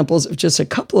few examples of just a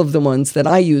couple of the ones that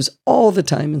I use all the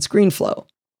time in ScreenFlow.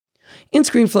 In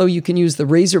ScreenFlow, you can use the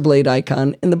razor blade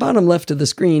icon in the bottom left of the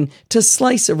screen to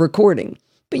slice a recording,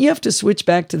 but you have to switch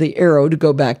back to the arrow to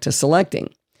go back to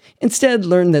selecting. Instead,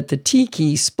 learn that the T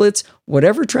key splits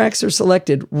whatever tracks are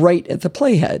selected right at the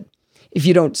playhead. If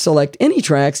you don't select any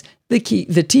tracks, the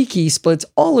T key splits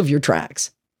all of your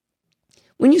tracks.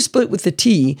 When you split with the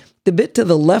T, the bit to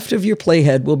the left of your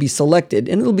playhead will be selected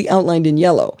and it'll be outlined in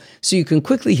yellow, so you can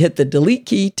quickly hit the delete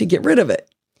key to get rid of it.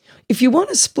 If you want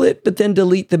to split but then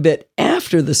delete the bit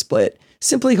after the split,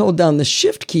 simply hold down the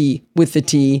Shift key with the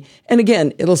T, and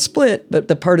again, it'll split, but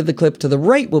the part of the clip to the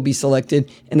right will be selected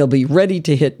and it'll be ready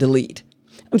to hit delete.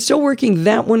 I'm still working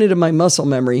that one into my muscle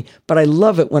memory, but I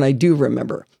love it when I do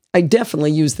remember. I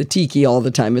definitely use the T key all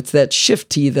the time. It's that Shift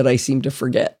T that I seem to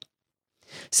forget.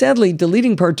 Sadly,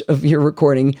 deleting part of your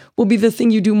recording will be the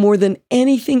thing you do more than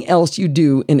anything else you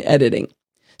do in editing.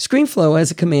 ScreenFlow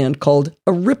has a command called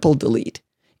a ripple delete.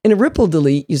 In a ripple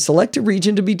delete, you select a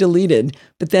region to be deleted,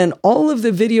 but then all of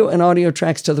the video and audio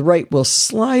tracks to the right will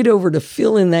slide over to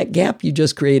fill in that gap you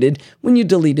just created when you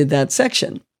deleted that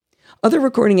section. Other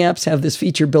recording apps have this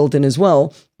feature built in as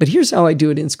well, but here's how I do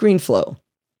it in ScreenFlow.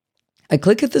 I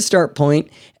click at the start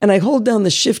point, and I hold down the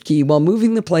Shift key while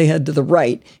moving the playhead to the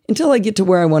right until I get to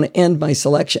where I want to end my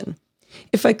selection.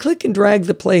 If I click and drag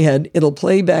the playhead, it'll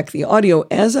play back the audio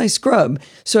as I scrub,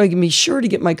 so I can be sure to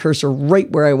get my cursor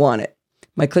right where I want it.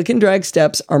 My click and drag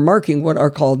steps are marking what are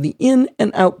called the in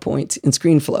and out points in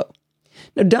ScreenFlow.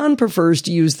 Now, Don prefers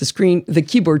to use the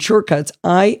keyboard shortcuts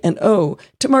I and O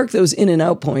to mark those in and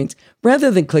out points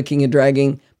rather than clicking and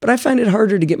dragging, but I find it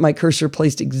harder to get my cursor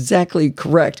placed exactly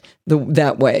correct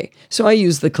that way, so I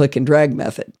use the click and drag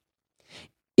method.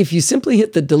 If you simply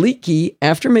hit the delete key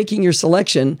after making your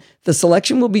selection, the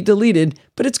selection will be deleted,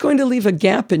 but it's going to leave a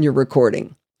gap in your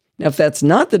recording. Now, if that's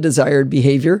not the desired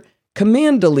behavior,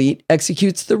 Command Delete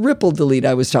executes the ripple delete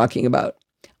I was talking about.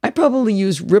 I probably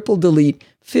use ripple delete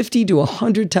 50 to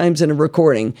 100 times in a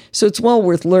recording, so it's well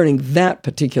worth learning that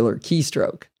particular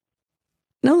keystroke.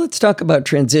 Now let's talk about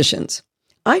transitions.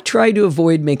 I try to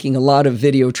avoid making a lot of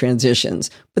video transitions,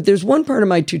 but there's one part of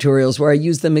my tutorials where I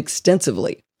use them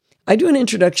extensively. I do an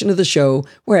introduction to the show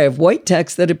where I have white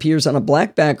text that appears on a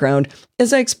black background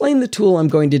as I explain the tool I'm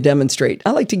going to demonstrate.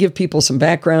 I like to give people some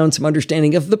background, some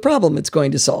understanding of the problem it's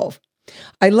going to solve.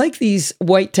 I like these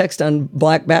white text on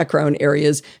black background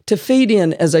areas to fade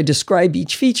in as I describe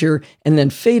each feature and then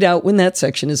fade out when that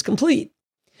section is complete.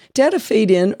 To add a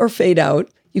fade in or fade out,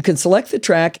 you can select the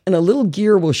track and a little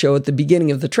gear will show at the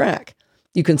beginning of the track.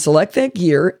 You can select that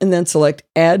gear and then select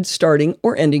Add Starting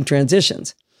or Ending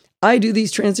Transitions. I do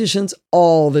these transitions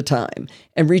all the time,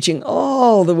 and reaching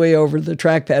all the way over the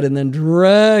trackpad and then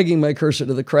dragging my cursor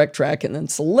to the correct track and then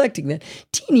selecting that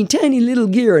teeny tiny little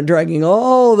gear and dragging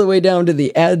all the way down to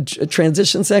the add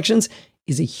transition sections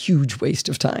is a huge waste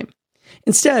of time.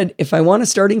 Instead, if I want a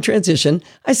starting transition,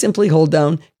 I simply hold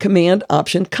down Command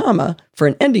Option comma. For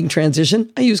an ending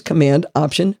transition, I use Command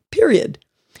Option period.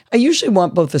 I usually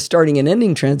want both a starting and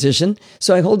ending transition,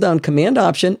 so I hold down Command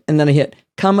Option and then I hit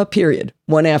comma period,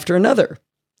 one after another.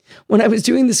 When I was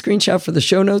doing the screenshot for the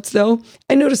show notes, though,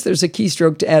 I noticed there's a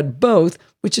keystroke to add both,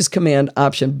 which is Command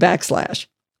Option backslash.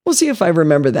 We'll see if I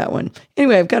remember that one.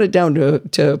 Anyway, I've got it down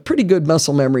to pretty good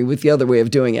muscle memory with the other way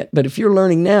of doing it. But if you're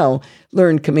learning now,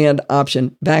 learn Command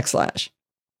Option \.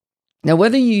 Now,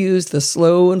 whether you use the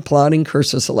slow and plodding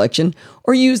cursor selection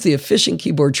or use the efficient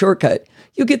keyboard shortcut,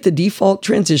 you'll get the default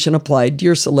transition applied to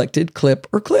your selected clip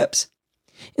or clips.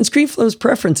 In ScreenFlow's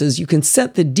preferences, you can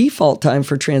set the default time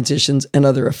for transitions and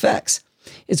other effects.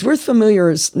 It's worth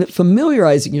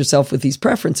familiarizing yourself with these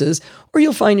preferences, or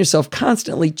you'll find yourself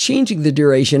constantly changing the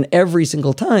duration every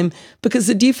single time because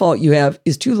the default you have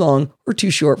is too long or too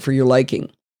short for your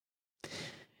liking.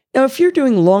 Now, if you're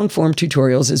doing long-form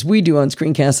tutorials as we do on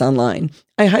Screencast Online,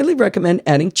 I highly recommend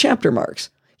adding chapter marks.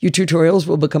 Your tutorials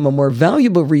will become a more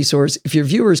valuable resource if your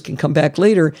viewers can come back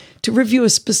later to review a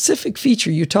specific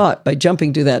feature you taught by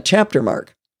jumping to that chapter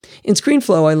mark. In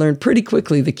ScreenFlow, I learned pretty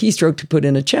quickly the keystroke to put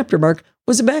in a chapter mark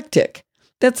was a backtick.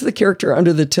 That's the character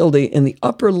under the tilde in the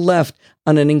upper left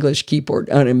on an English keyboard,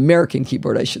 on an American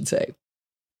keyboard, I should say.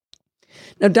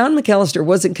 Now, Don McAllister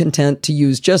wasn't content to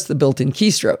use just the built-in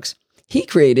keystrokes. He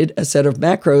created a set of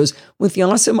macros with the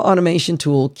awesome automation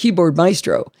tool Keyboard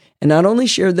Maestro, and not only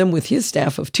shared them with his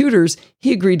staff of tutors,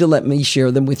 he agreed to let me share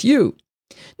them with you.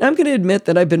 Now, I'm going to admit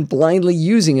that I've been blindly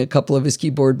using a couple of his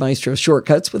Keyboard Maestro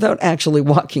shortcuts without actually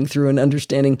walking through and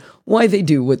understanding why they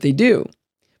do what they do.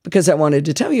 Because I wanted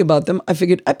to tell you about them, I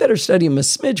figured I better study him a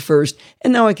smidge first,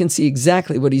 and now I can see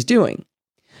exactly what he's doing.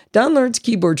 Don learns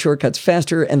keyboard shortcuts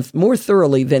faster and more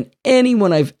thoroughly than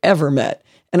anyone I've ever met,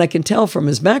 and I can tell from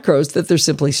his macros that they're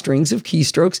simply strings of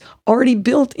keystrokes already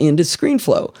built into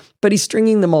ScreenFlow, but he's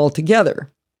stringing them all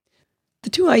together.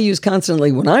 The two I use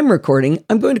constantly when I'm recording,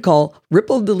 I'm going to call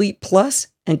Ripple Delete Plus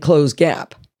and Close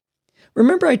Gap.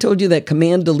 Remember I told you that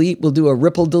Command Delete will do a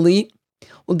Ripple Delete?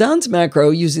 Well, Don's macro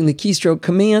using the keystroke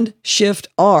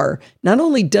Command-Shift-R not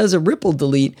only does a ripple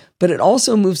delete, but it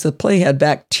also moves the playhead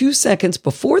back 2 seconds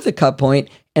before the cut point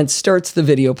and starts the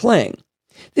video playing.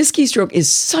 This keystroke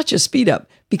is such a speed up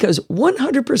because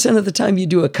 100% of the time you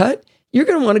do a cut, you're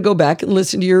going to want to go back and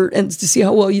listen to see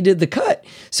how well you did the cut.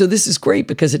 So this is great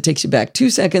because it takes you back 2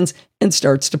 seconds and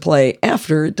starts to play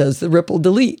after it does the ripple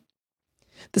delete.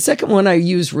 The second one I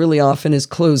use really often is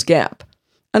Close Gap.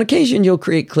 On occasion, you'll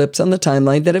create clips on the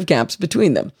timeline that have gaps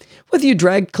between them. Whether you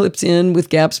drag clips in with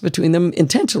gaps between them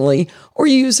intentionally, or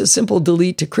you use a simple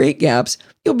delete to create gaps,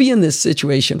 you'll be in this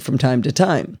situation from time to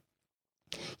time.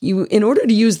 In order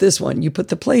to use this one, you put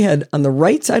the playhead on the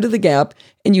right side of the gap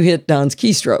and you hit Don's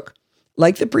keystroke.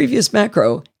 Like the previous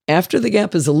macro, after the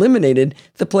gap is eliminated,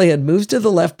 the playhead moves to the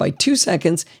left by 2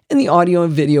 seconds and the audio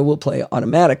and video will play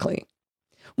automatically.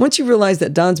 Once you realize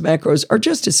that Don's macros are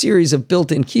just a series of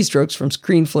built-in keystrokes from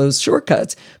ScreenFlow's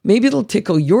shortcuts, maybe it'll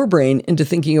tickle your brain into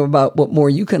thinking about what more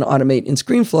you can automate in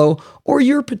ScreenFlow or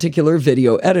your particular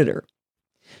video editor.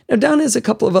 Now, Don has a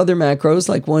couple of other macros,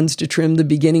 like ones to trim the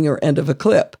beginning or end of a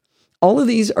clip. All of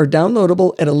these are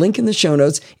downloadable at a link in the show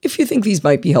notes if you think these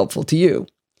might be helpful to you.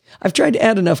 I've tried to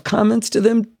add enough comments to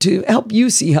them to help you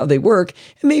see how they work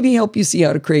and maybe help you see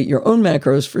how to create your own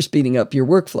macros for speeding up your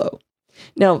workflow.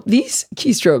 Now, these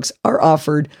keystrokes are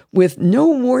offered with no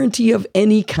warranty of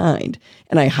any kind,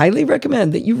 and I highly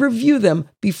recommend that you review them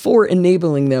before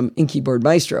enabling them in Keyboard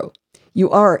Maestro. You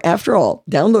are, after all,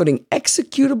 downloading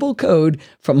executable code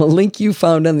from a link you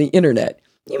found on the internet.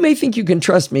 You may think you can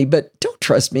trust me, but don't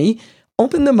trust me.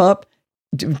 Open them up,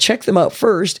 check them out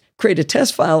first, create a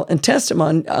test file, and test them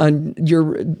on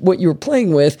what you're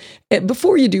playing with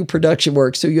before you do production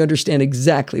work so you understand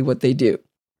exactly what they do.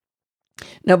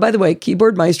 Now, by the way,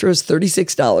 Keyboard Maestro is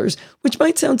 $36, which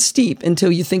might sound steep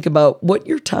until you think about what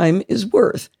your time is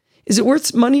worth. Is it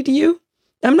worth money to you?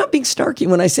 I'm not being snarky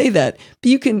when I say that, but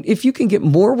if you can get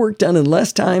more work done in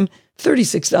less time,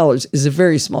 $36 is a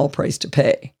very small price to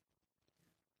pay.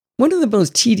 One of the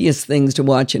most tedious things to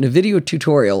watch in a video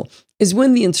tutorial is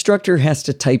when the instructor has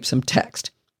to type some text.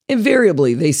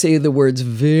 Invariably, they say the words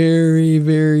very,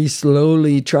 very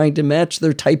slowly, trying to match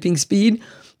their typing speed,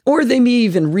 or they may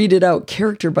even read it out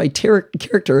character by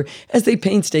character as they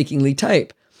painstakingly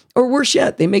type. Or worse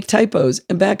yet, they make typos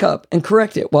and back up and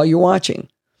correct it while you're watching.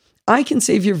 I can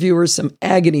save your viewers some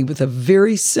agony with a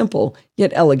very simple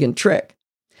yet elegant trick.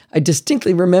 I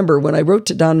distinctly remember when I wrote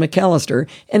to Don McAllister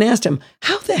and asked him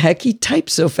how the heck he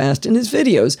typed so fast in his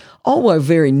videos, all while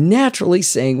very naturally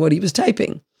saying what he was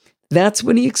typing. That's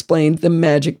when he explained the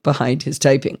magic behind his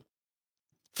typing.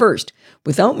 First,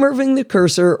 without moving the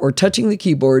cursor or touching the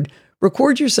keyboard,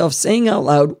 record yourself saying out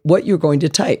loud what you're going to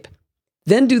type.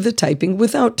 Then do the typing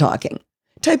without talking.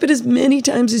 Type it as many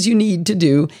times as you need to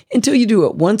do until you do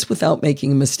it once without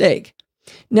making a mistake.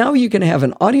 Now you can have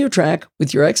an audio track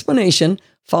with your explanation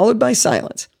followed by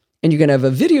silence, and you can have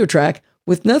a video track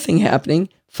with nothing happening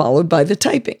followed by the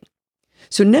typing.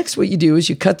 So next what you do is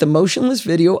you cut the motionless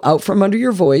video out from under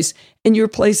your voice and you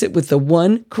replace it with the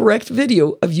one correct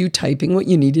video of you typing what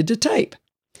you needed to type.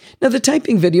 Now the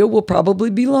typing video will probably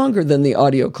be longer than the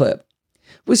audio clip.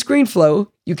 With ScreenFlow,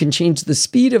 you can change the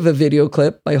speed of a video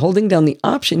clip by holding down the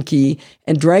Option key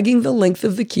and dragging the length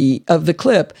of the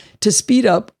clip to speed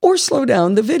up or slow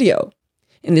down the video.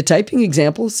 In the typing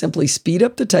example, simply speed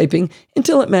up the typing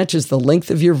until it matches the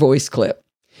length of your voice clip.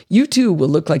 You too will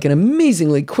look like an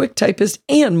amazingly quick typist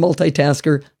and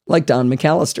multitasker like Don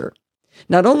McAllister.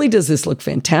 Not only does this look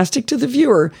fantastic to the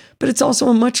viewer, but it's also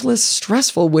a much less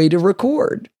stressful way to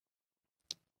record.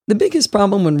 The biggest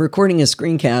problem when recording a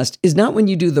screencast is not when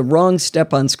you do the wrong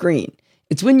step on screen.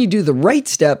 It's when you do the right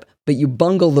step, but you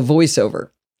bungle the voiceover.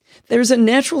 There's a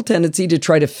natural tendency to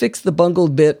try to fix the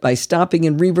bungled bit by stopping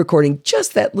and re-recording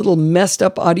just that little messed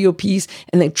up audio piece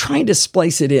and then trying to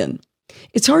splice it in.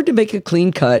 It's hard to make a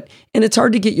clean cut, and it's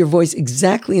hard to get your voice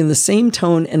exactly in the same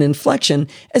tone and inflection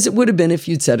as it would have been if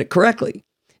you'd said it correctly.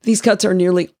 These cuts are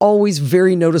nearly always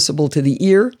very noticeable to the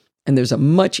ear, and there's a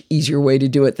much easier way to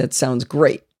do it that sounds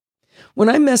great. When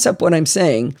I mess up what I'm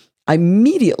saying, I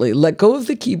immediately let go of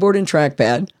the keyboard and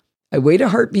trackpad, I wait a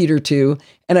heartbeat or two,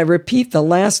 and I repeat the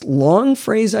last long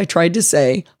phrase I tried to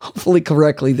say, hopefully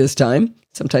correctly this time.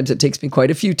 Sometimes it takes me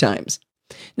quite a few times.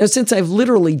 Now, since I've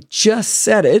literally just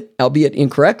said it, albeit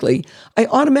incorrectly, I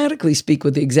automatically speak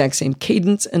with the exact same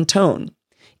cadence and tone.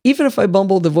 Even if I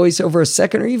bumble the voice over a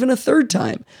second or even a third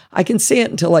time, I can say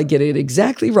it until I get it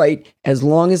exactly right as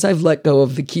long as I've let go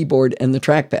of the keyboard and the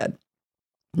trackpad.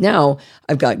 Now,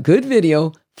 I've got good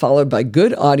video followed by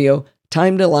good audio,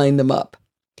 time to line them up.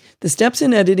 The steps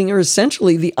in editing are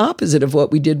essentially the opposite of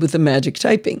what we did with the magic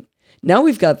typing. Now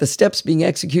we've got the steps being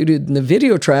executed in the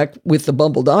video track with the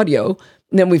bumbled audio,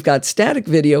 and then we've got static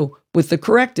video with the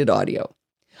corrected audio.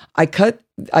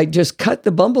 I just cut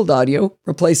the bumbled audio,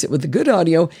 replace it with the good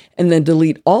audio, and then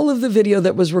delete all of the video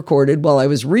that was recorded while I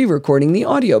was re-recording the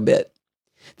audio bit.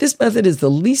 This method is the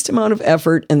least amount of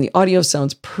effort and the audio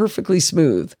sounds perfectly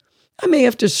smooth. I may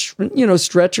have to,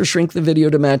 stretch or shrink the video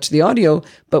to match the audio,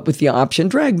 but with the Option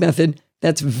drag method,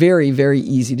 that's very, very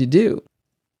easy to do.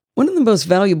 One of the most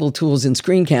valuable tools in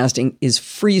screencasting is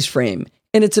Freeze Frame,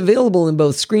 and it's available in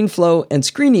both ScreenFlow and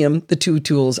Screenium, the two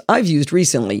tools I've used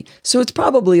recently, so it's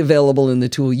probably available in the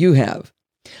tool you have.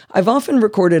 I've often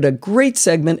recorded a great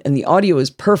segment and the audio is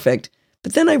perfect,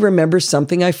 but then I remember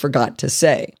something I forgot to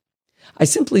say. I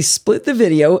simply split the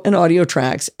video and audio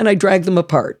tracks and I drag them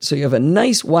apart so you have a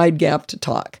nice wide gap to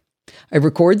talk. I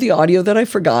record the audio that I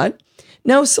forgot.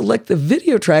 Now select the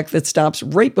video track that stops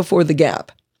right before the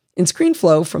gap. In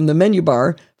ScreenFlow, from the menu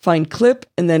bar, find Clip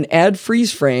and then add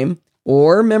Freeze Frame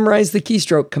or memorize the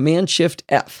keystroke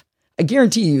Command-Shift-F. I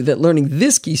guarantee you that learning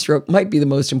this keystroke might be the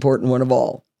most important one of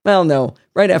all. Well, no,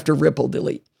 right after Ripple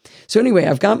Delete. So anyway,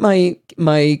 I've got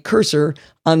my cursor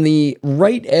on the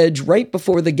right edge right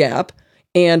before the gap,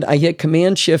 and I hit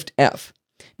Command-Shift-F.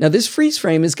 Now this freeze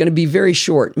frame is going to be very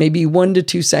short, maybe 1 to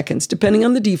 2 seconds, depending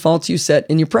on the defaults you set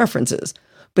in your preferences.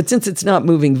 But since it's not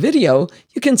moving video,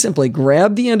 you can simply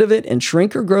grab the end of it and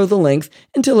shrink or grow the length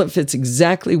until it fits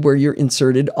exactly where your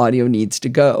inserted audio needs to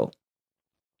go.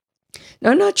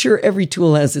 Now, I'm not sure every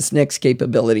tool has this next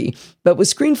capability, but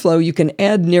with ScreenFlow, you can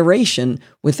add narration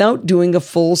without doing a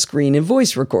full screen and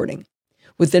voice recording.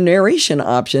 With the narration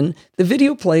option, the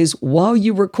video plays while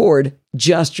you record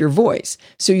just your voice,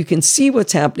 so you can see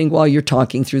what's happening while you're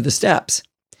talking through the steps.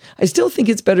 I still think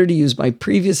it's better to use my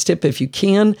previous tip if you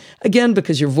can, again,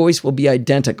 because your voice will be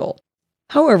identical.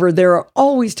 However, there are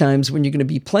always times when you're going to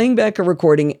be playing back a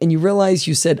recording and you realize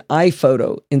you said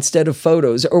iPhoto instead of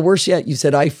photos, or worse yet, you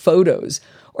said iPhotos,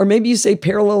 or maybe you say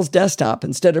Parallels Desktop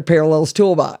instead of Parallels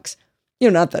Toolbox.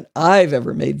 Not that I've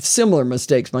ever made similar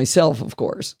mistakes myself, of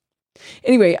course.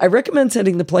 Anyway, I recommend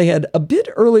setting the playhead a bit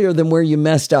earlier than where you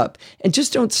messed up, and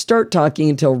just don't start talking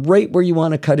until right where you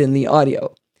want to cut in the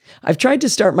audio. I've tried to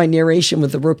start my narration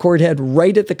with the record head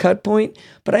right at the cut point,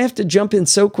 but I have to jump in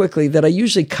so quickly that I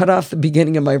usually cut off the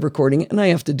beginning of my recording and I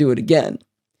have to do it again.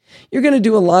 You're going to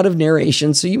do a lot of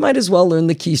narration, so you might as well learn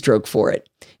the keystroke for it.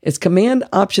 It's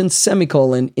Command-Option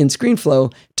semicolon in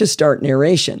ScreenFlow to start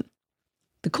narration.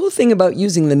 The cool thing about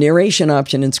using the narration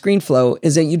option in ScreenFlow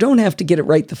is that you don't have to get it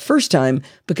right the first time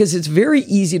because it's very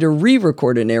easy to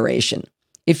re-record a narration.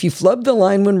 If you flub the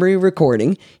line when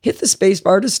re-recording, hit the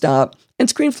spacebar to stop, and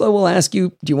ScreenFlow will ask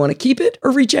you, do you want to keep it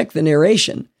or reject the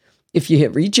narration? If you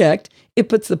hit reject, it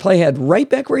puts the playhead right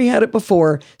back where you had it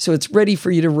before, so it's ready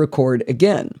for you to record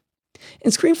again.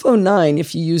 In ScreenFlow 9,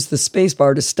 if you use the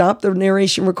spacebar to stop the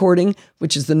narration recording,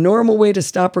 which is the normal way to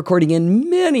stop recording in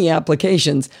many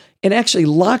applications, It actually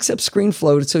locks up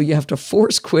ScreenFlow, so you have to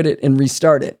force quit it and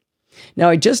restart it. Now,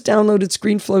 I just downloaded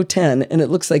ScreenFlow 10, and it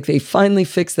looks like they finally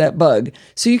fixed that bug,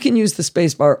 so you can use the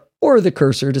spacebar or the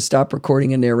cursor to stop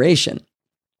recording a narration.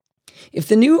 If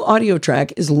the new audio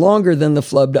track is longer than the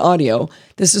flubbed audio,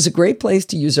 this is a great place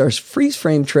to use our freeze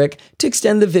frame trick to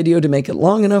extend the video to make it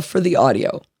long enough for the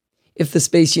audio. If the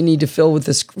space you need to fill with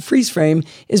this freeze frame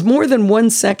is more than 1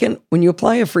 second when you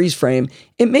apply a freeze frame,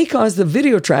 it may cause the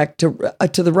video track to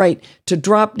the right to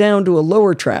drop down to a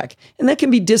lower track, and that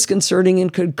can be disconcerting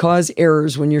and could cause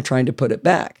errors when you're trying to put it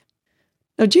back.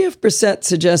 Now, J.F. Brissett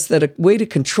suggests that a way to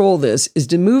control this is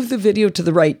to move the video to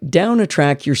the right down a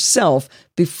track yourself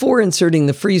before inserting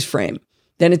the freeze frame.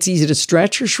 Then it's easy to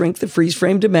stretch or shrink the freeze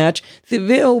frame to match the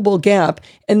available gap,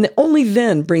 and only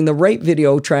then bring the right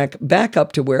video track back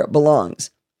up to where it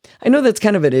belongs. I know that's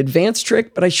kind of an advanced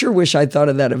trick, but I sure wish I'd thought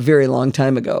of that a very long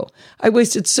time ago. I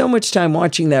wasted so much time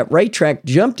watching that right track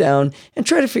jump down and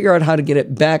try to figure out how to get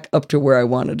it back up to where I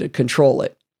wanted to control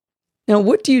it. Now,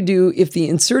 what do you do if the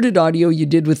inserted audio you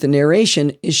did with the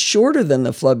narration is shorter than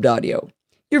the flubbed audio?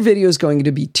 Your video is going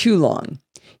to be too long.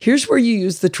 Here's where you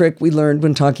use the trick we learned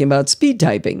when talking about speed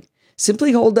typing.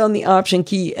 Simply hold down the Option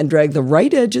key and drag the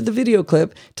right edge of the video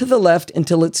clip to the left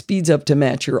until it speeds up to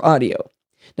match your audio.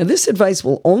 Now, this advice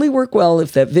will only work well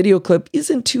if that video clip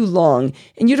isn't too long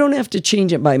and you don't have to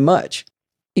change it by much.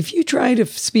 If you try to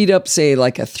speed up, say,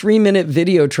 like a 3-minute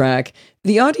video track,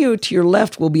 the audio to your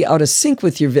left will be out of sync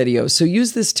with your video, so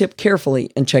use this tip carefully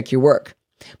and check your work.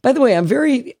 By the way, I'm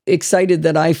very excited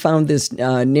that I found this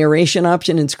narration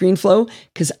option in ScreenFlow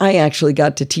because I actually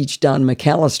got to teach Don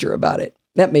McAllister about it.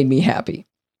 That made me happy.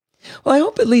 Well, I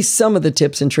hope at least some of the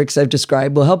tips and tricks I've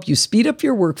described will help you speed up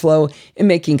your workflow in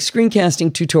making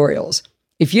screencasting tutorials.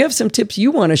 If you have some tips you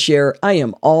want to share, I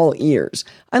am all ears.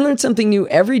 I learn something new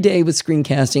every day with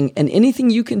screencasting, and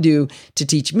anything you can do to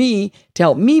teach me, to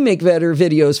help me make better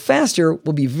videos faster,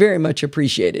 will be very much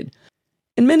appreciated.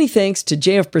 And many thanks to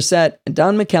J.F. Brissett and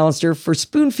Don McAllister for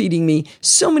spoon-feeding me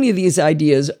so many of these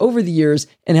ideas over the years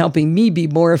and helping me be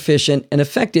more efficient and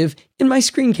effective in my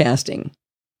screencasting.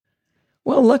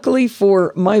 Well, luckily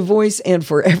for my voice and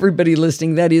for everybody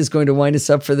listening, that is going to wind us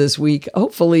up for this week.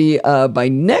 Hopefully, by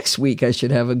next week, I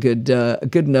should have a good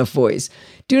enough voice.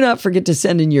 Do not forget to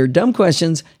send in your dumb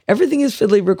questions, Everything is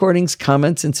Fiddly Recordings,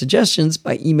 comments, and suggestions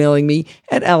by emailing me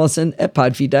at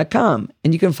allison@podfeet.com.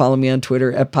 And you can follow me on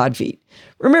Twitter at podfeet.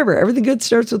 Remember, everything good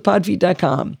starts with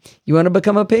podfeet.com. You want to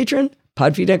become a patron?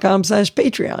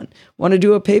 podfeet.com/Patreon. Want to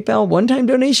do a PayPal one-time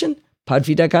donation?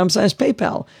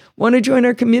 podfeet.com/PayPal. Want to join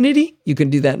our community? You can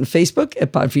do that in Facebook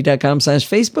at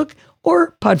podfeet.com/Facebook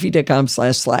or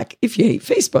podfeet.com/Slack if you hate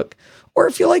Facebook. Or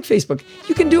if you like Facebook,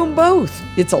 you can do them both.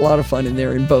 It's a lot of fun in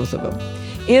there in both of them.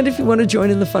 And if you want to join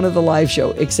in the fun of the live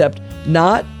show, except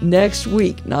not next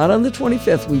week, not on the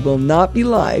 25th, we will not be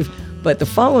live, but the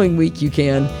following week you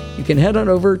can head on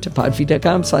over to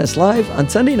podfeet.com/live on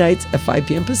Sunday nights at 5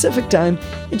 p.m. Pacific time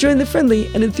and join the friendly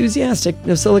and enthusiastic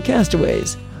Nosilla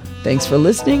castaways. Thanks for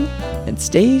listening and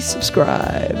stay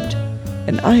subscribed.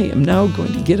 And I am now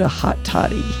going to get a hot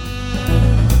toddy.